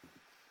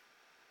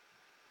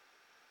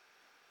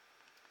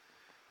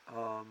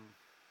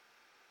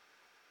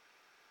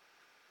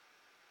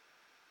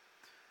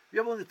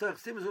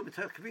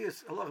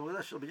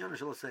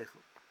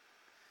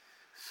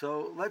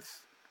 So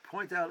let's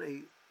point out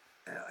a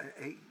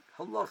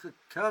halachic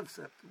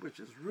concept which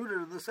is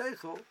rooted in the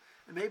seichel,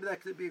 and maybe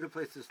that could be a good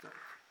place to start.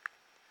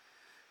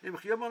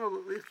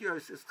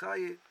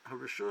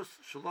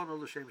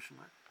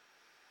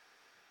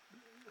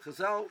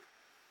 Chazal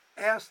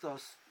asked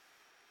us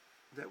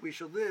that we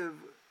should live,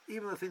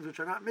 even the things which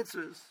are not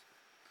mitzvahs,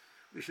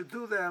 we should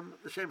do them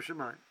l'shem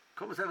shemayim.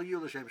 Kol masechah yiyu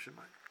l'shem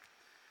shemayim.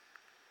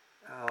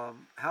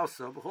 How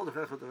so? B'chol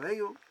defecha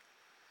doreyu.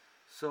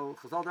 So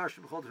Chazal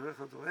darshan b'chol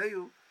defecha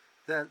doreyu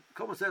that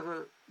kol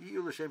masechah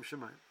yiyu l'shem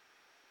shemayim.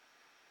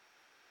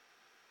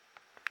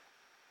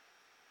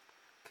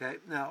 Okay,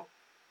 now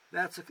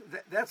that's a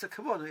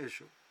kavanah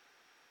issue.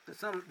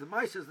 It's not the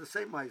ma'isa is the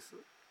same ma'isa.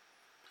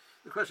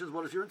 The question is,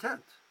 what is your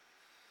intent?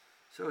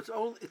 So it's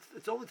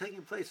only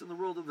taking place in the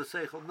world of the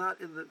seichel, not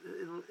in the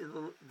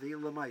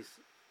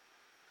lemaisa.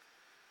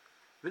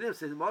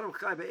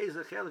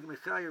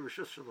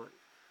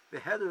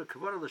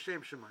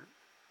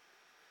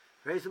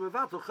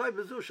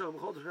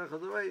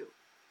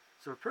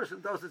 So a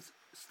person does it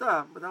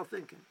stam without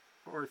thinking,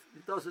 or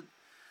he does it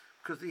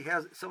because he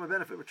has some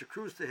benefit which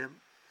accrues to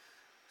him.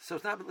 So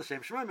it's not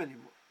l'shem shemaim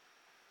anymore.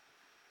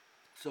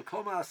 So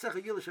kol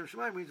ma'asecha yil l'shem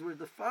shemaim means we're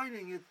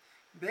defining it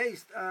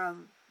based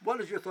on what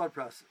is your thought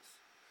process.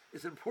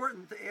 It's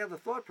important to add the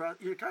thought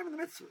process. You're kind of in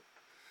the mitzvah,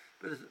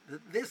 but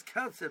this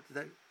concept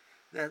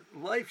that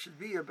life should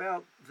be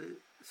about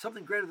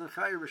something greater than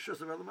Chayir Rishus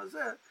of Elam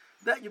Hazeh,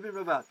 that you've been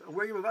Mavata. And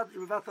where you're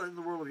Mavata in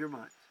the world of your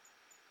mind.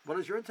 What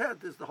is your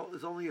intent is the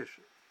only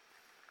issue.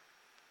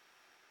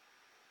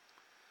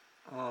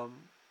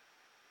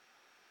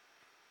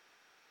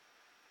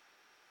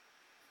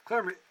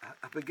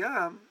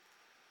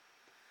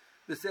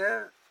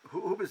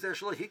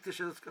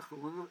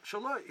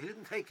 He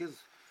didn't take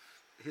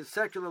his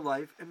secular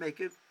life and make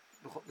it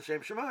the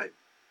same Shemai.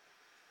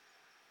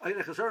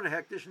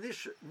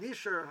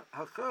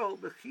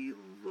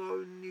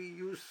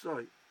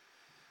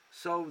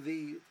 So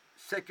the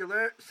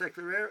secularity,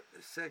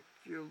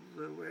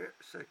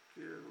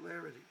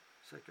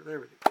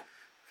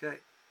 okay,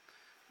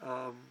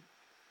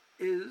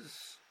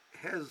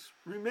 has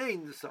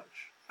remained as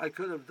such. I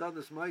could have done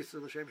this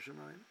Ma'aseh l'shem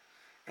Shemayim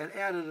and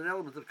added an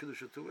element of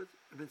kedusha to it,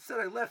 and instead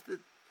I left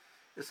it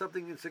as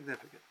something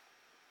insignificant.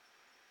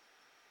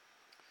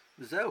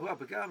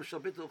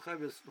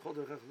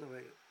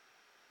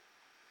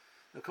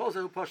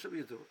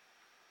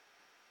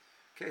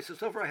 Okay, so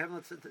far I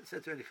haven't said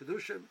to any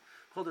chedushim.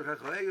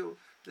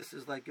 This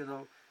is like,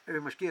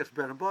 every mashgiach's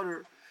bread and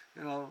butter,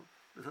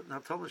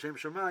 not Talmud Shem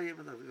Shemayim,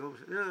 and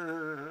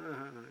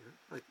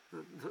like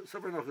so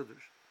far no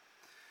chedush,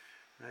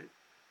 right?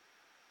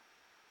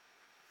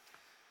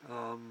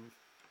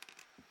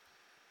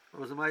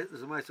 There's a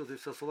ma'aseh of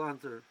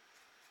Sasalanter.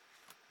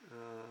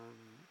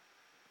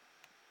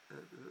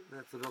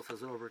 That's the Vel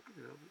says it over.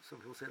 Some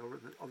people say it over.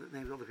 Other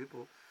names, other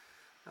people.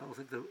 I don't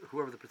think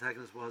whoever the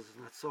protagonist was is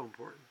not so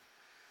important.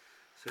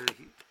 So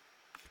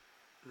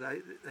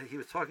he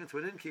was talking to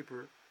an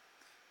innkeeper.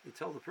 He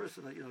told the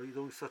person that you're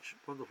doing such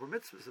wonderful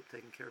mitzvahs of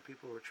taking care of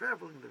people who are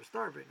traveling and they're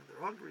starving and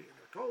they're hungry and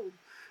they're cold,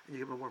 and you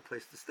give them a warm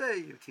place to stay.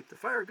 You keep the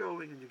fire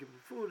going and you give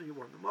them food and you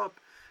warm them up.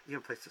 You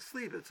give them a place to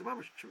sleep. It's a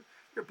mamash.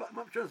 You're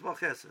Baal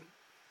Chesed.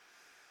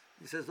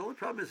 He says the only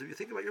problem is if you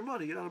think about your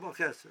money, you're not a Baal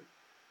Chesed.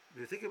 If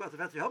you're thinking about the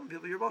fact that you're helping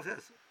people, you're Baal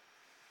Chesed.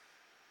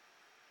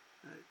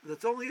 Right?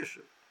 That's the only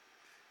issue.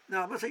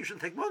 Now, I'm not saying you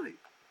shouldn't take money,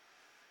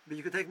 but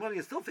you can take money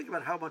and still think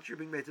about how much you're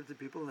being made to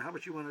people and how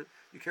much you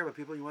care about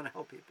people and you want to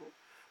help people.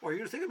 Or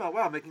you're just thinking about,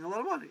 wow, I'm making a lot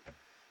of money.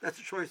 That's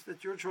a choice.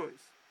 That's your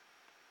choice.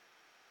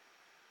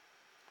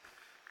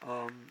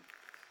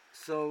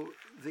 So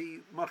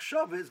the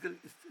machshava is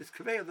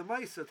kaveya the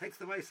maisa, takes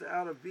the maisa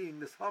out of being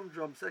this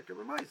humdrum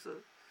secular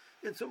maisa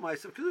into a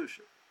maisa of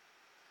kedusha.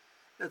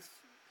 That's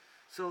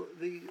so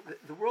the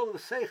world of the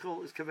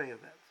seichel is kaveya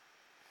that.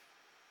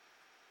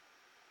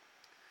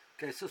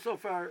 Okay, so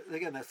far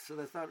again that's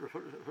not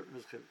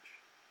Hutner's chiddush.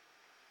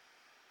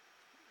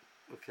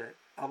 Okay,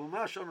 what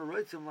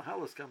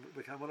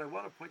I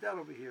want to point out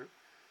over here,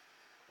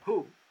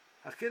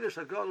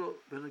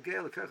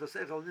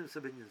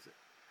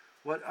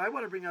 what I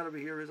want to bring out over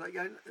here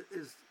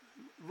is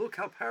look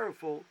how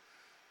powerful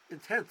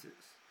intent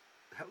is.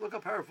 Look how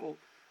powerful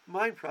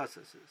mind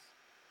process is.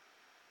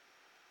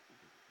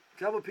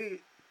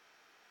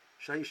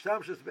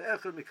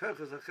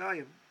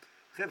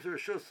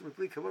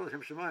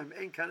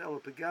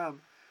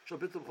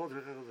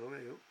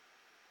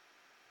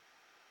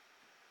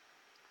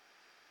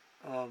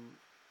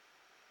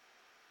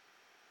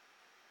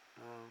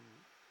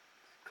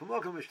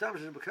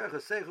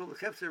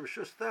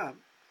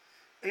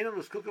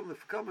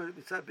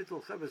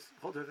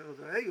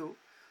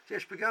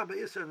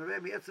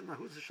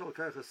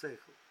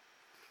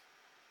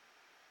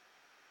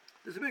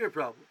 There's a bigger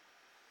problem.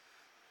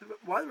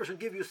 Why the Russian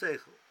give you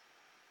seichel?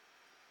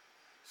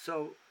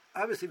 So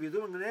obviously, if you're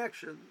doing an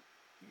action,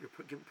 you're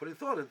putting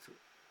thought into it.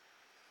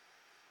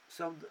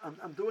 So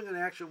I'm doing an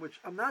action which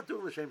I'm not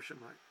doing l'shem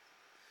shemayim.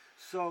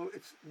 So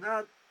it's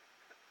not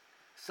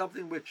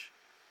something which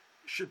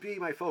should be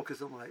my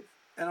focus in life,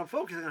 and I'm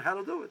focusing on how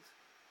to do it.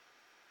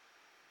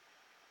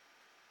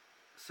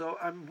 So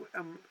I'm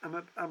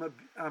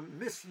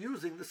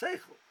misusing the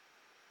seichel.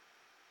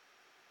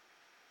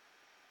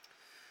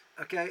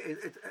 Okay,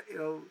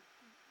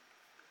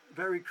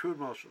 very crude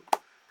motion.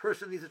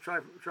 Person needs to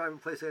drive from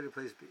place A to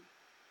place B.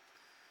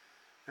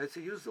 Right, so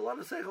he uses a lot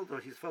of seichel. Though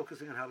he's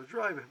focusing on how to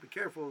drive. Be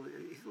careful.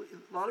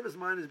 A lot of his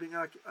mind is being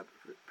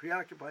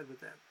preoccupied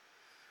with that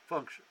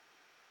function,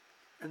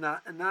 and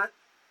not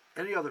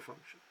any other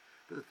function.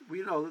 But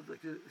we know,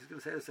 like he's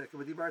going to say in a second,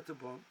 with Dibar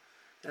Tabon,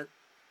 that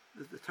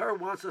the Torah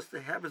wants us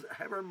to have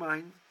our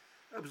mind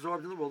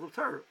absorbed in the world of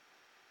Torah.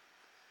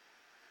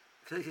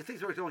 So he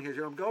thinks we're going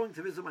here. I'm going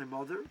to visit my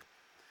mother,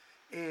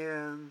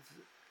 and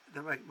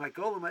then my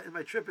goal in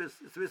my trip is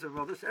to visit my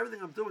mother. So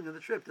everything I'm doing in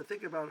the trip to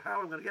think about how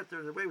I'm going to get there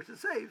in a way which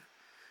is safe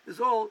is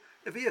all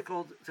a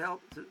vehicle to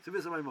help to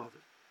visit my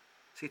mother.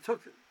 So he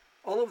took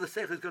all of the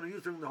seichel he's going to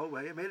use during the whole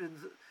way and made it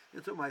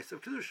into a ma'aseh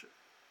of kedusha.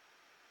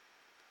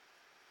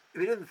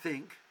 If he didn't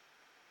think,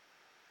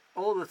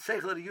 all of the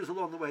seichel that he used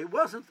along the way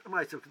wasn't a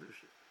ma'aseh of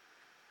kedusha.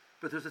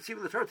 But there's a tzivah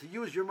in the Torah to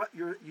use your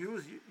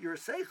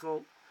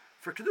seichel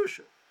for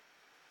kedusha.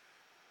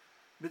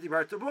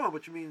 Midibar Tabon,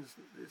 which means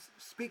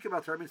speak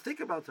about Torah, means think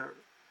about Torah.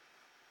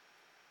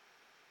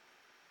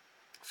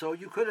 So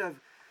you could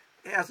have,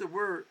 as it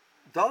were,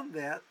 done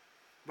that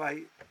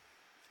by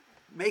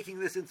making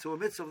this into a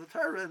mitzvah of the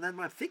Torah, and then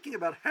I'm thinking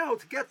about how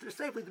to get there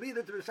safely, to be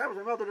there to establish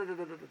my mother.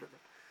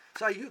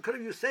 So you could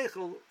have used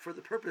seichel for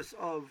the purpose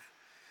of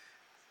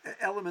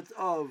element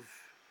of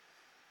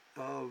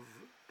so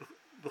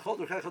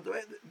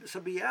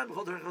beyond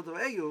b'chol derech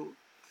do'eyu.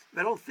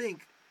 I don't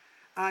think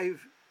I'm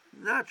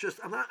not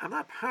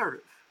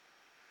parav.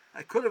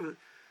 I could have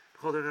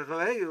b'chol derech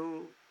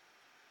do'eyu.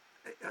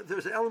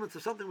 There's an element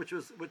of something which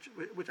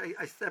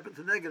I step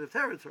into negative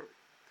territory.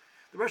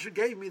 The Russian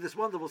gave me this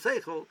wonderful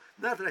seichel,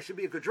 not that I should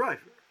be a good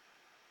driver.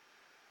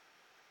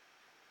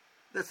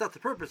 That's not the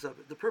purpose of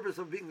it. The purpose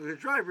of being a good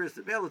driver is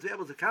to be able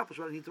to accomplish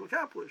what I need to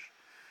accomplish,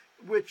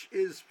 which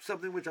is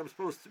something which I'm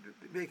supposed to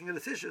be making a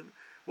decision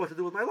what to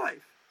do with my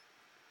life.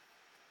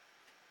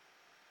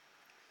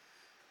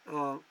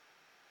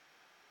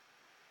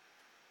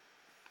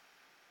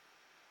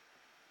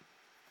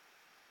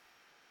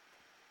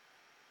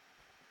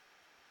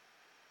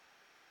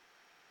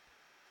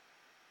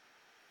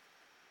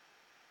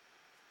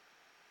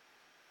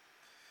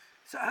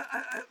 So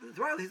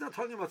he's not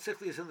talking about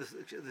sickliness in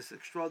this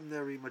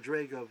extraordinary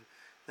madrega of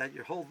that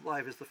your whole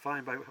life is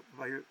defined by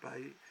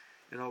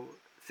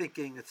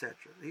thinking, etc.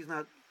 He's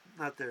not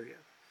there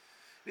yet.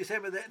 He's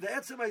saying, but the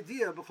etzem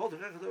idea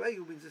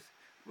means this,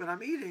 when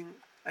I'm eating,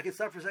 I can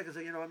stop for a second and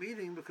say, I'm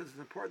eating because it's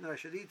important that I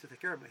should eat to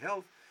take care of my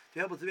health, to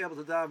be able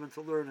to daven and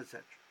to learn,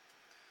 etc.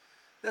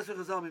 That's what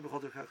Chazal means.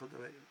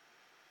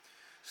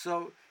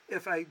 So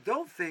if I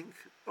don't think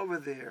over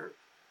there,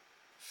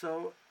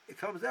 so it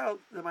comes out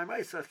that my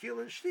ma'aseh achil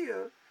and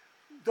shtia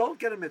don't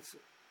get a mitzvah,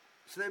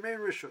 so they remain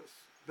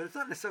rishos. But it's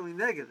not necessarily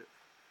negative.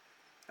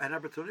 I had an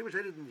opportunity which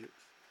I didn't use.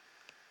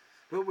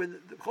 But when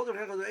the B'chol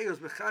derech do'eyu is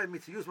mechayim me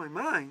to use my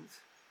mind,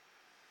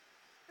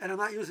 and I'm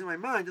not using my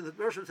mind, and the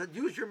Rosh said,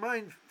 use your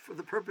mind for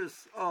the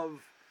purpose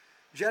of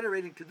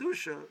generating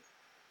kedusha,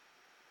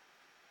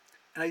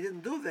 and I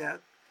didn't do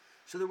that,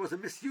 so there was a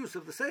misuse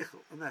of the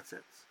seichel in that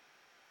sense.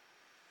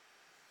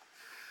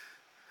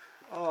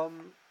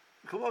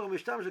 Person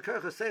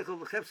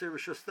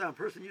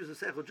uses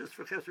seichel just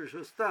for chepser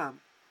rishus stam.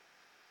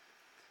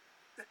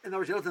 In other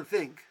words, he doesn't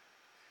think.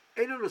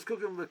 We don't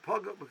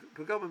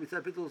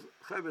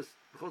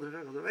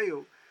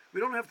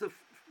have to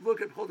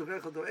look at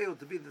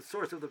to be the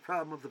source of the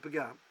problem of the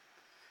pagam.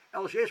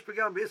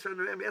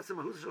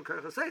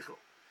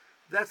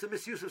 That's the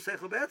misuse of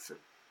seichel be'etzem.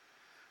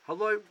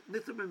 Haloi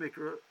nitzum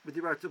b'mikra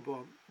b'dibar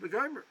tubom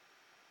b'gaimer.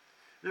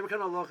 Never can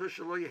halacha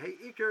shelo yehei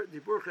iker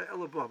diburcha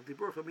elabom.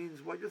 Diburcha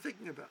means what you're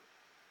thinking about,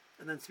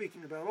 and then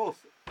speaking about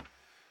also.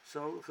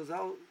 So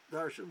Chazal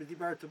darshan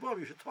b'dibar tubom.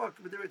 You should talk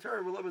b'dibar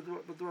Torah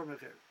b'dor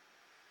mecher.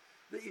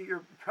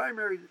 Your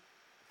primary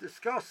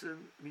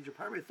discussion means your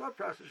primary thought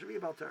process should be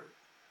about Torah.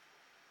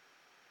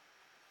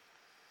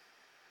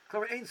 The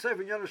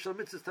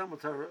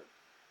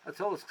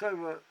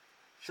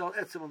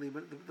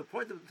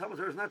point of the Talmud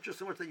Torah is not just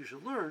so much that you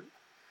should learn.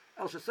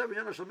 The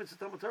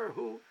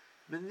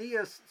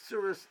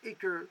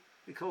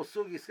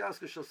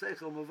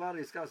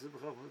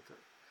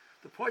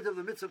point of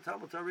the mitzvah of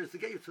Talmud Torah is to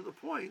get you to the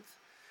point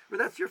where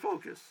that's your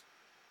focus.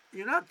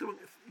 You're not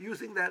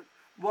using that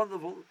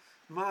wonderful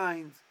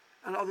mind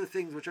and other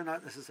things which are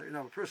not necessary.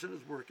 Now, a person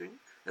is working;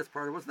 that's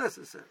part of what's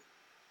necessary,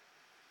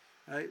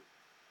 right?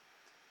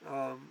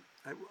 And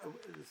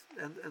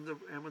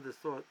with this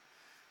thought,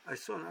 I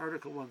saw an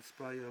article once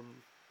by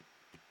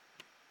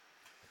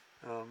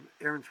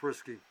Aaron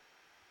Tversky.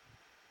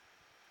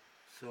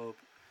 So,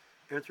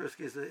 Aaron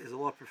Tversky is a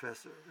law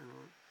professor,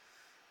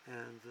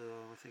 and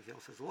I think he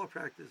also has a law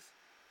practice.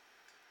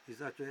 He's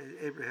Dr.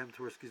 Abraham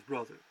Tversky's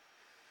brother.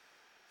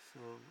 So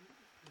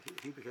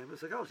he became a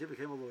psychologist. He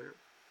became a lawyer.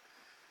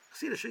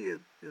 So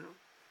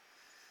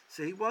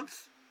he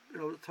once,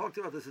 talked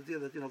about this idea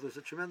that there's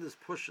a tremendous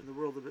push in the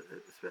world of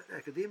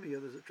academia.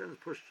 There's a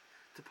tremendous push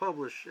to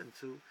publish and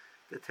to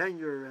get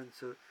tenure and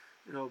to,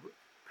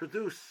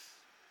 produce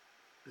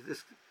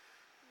this.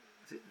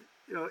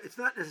 It's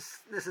not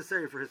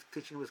necessary for his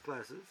teaching of his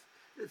classes.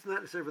 It's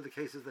not necessary for the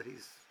cases that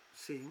he's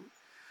seeing,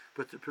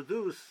 but to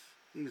produce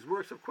these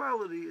works of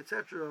quality,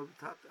 etc.,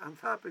 on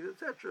topic,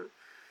 etc.,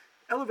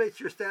 elevates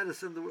your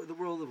status in the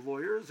world of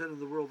lawyers and in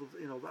the world of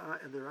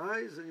in their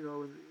eyes,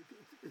 and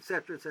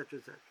etc., etc.,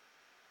 etc.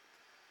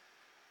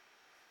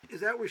 Is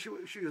that what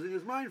she's using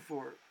his mind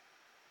for?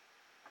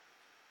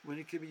 When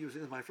he could be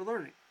using his mind for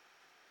learning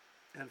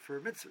and for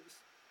mitzvahs,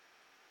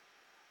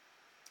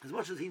 as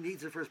much as he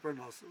needs it for his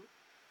parnasa,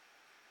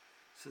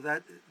 so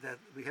that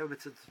we have a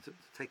mitzvah to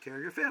take care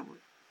of your family.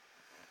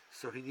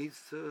 So he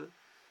needs to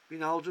be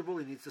knowledgeable.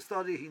 He needs to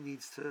study. He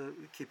needs to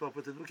keep up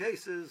with the new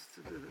cases.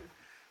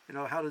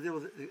 How to deal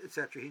with it,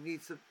 etc. He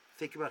needs to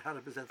think about how to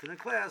present in a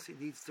class. He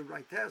needs to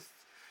write tests.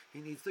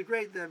 He needs to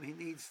grade them. He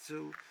needs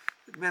to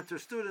mentor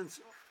students.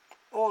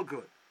 All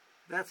good.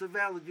 That's a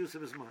valid use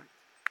of his mind.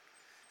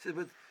 He said,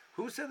 but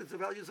who said it's a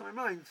valid use of my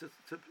mind to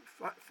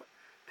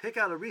pick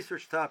out a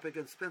research topic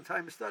and spend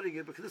time studying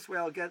it, because this way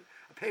I'll get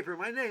a paper in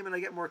my name and I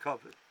get more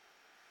covered.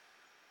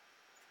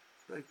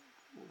 Like,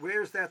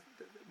 where's that?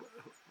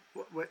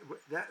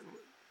 That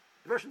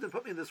the Russian didn't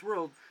put me in this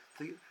world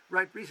to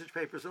write research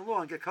papers in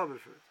law and get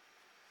covered for it.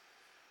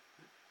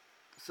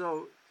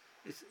 So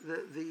it's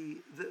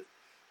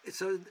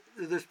so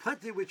there's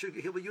plenty which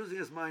he'll be using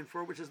his mind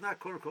for, which is not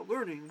quote unquote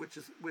learning, which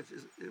is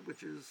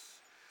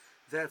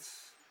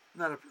that's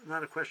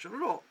not a question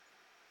at all.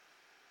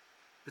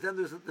 But then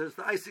there's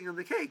the icing on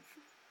the cake,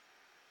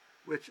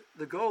 which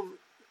the goal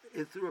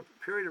is through a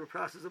period of a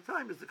process of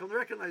time is to come to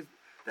recognize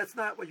that's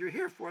not what you're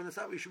here for, and that's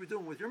not what you should be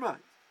doing with your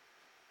mind.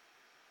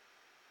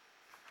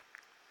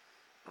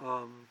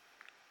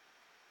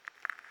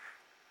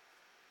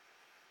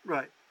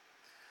 Right.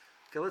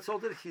 Okay, let's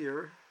hold it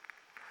here.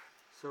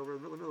 So we're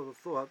in the middle of a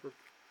thought, but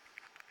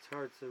it's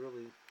hard to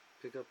really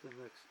pick up the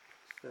next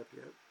step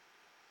yet.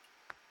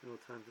 No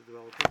time to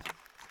develop it.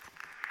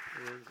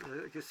 And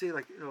you can see,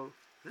 at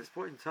this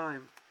point in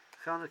time,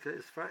 Hanukkah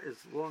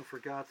is long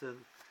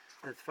forgotten,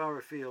 and it's far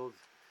afield.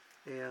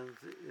 And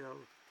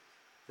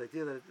the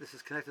idea that this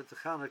is connected to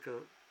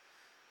Hanukkah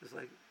is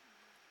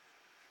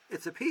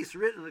it's a piece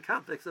written in the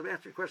context of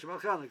answering a question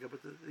about Hanukkah,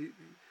 but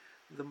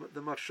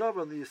the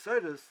machshava and the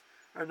yesodis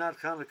are not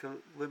Hanukkah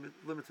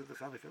limited to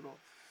Hanukkah at all.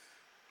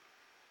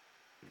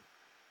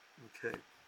 Okay.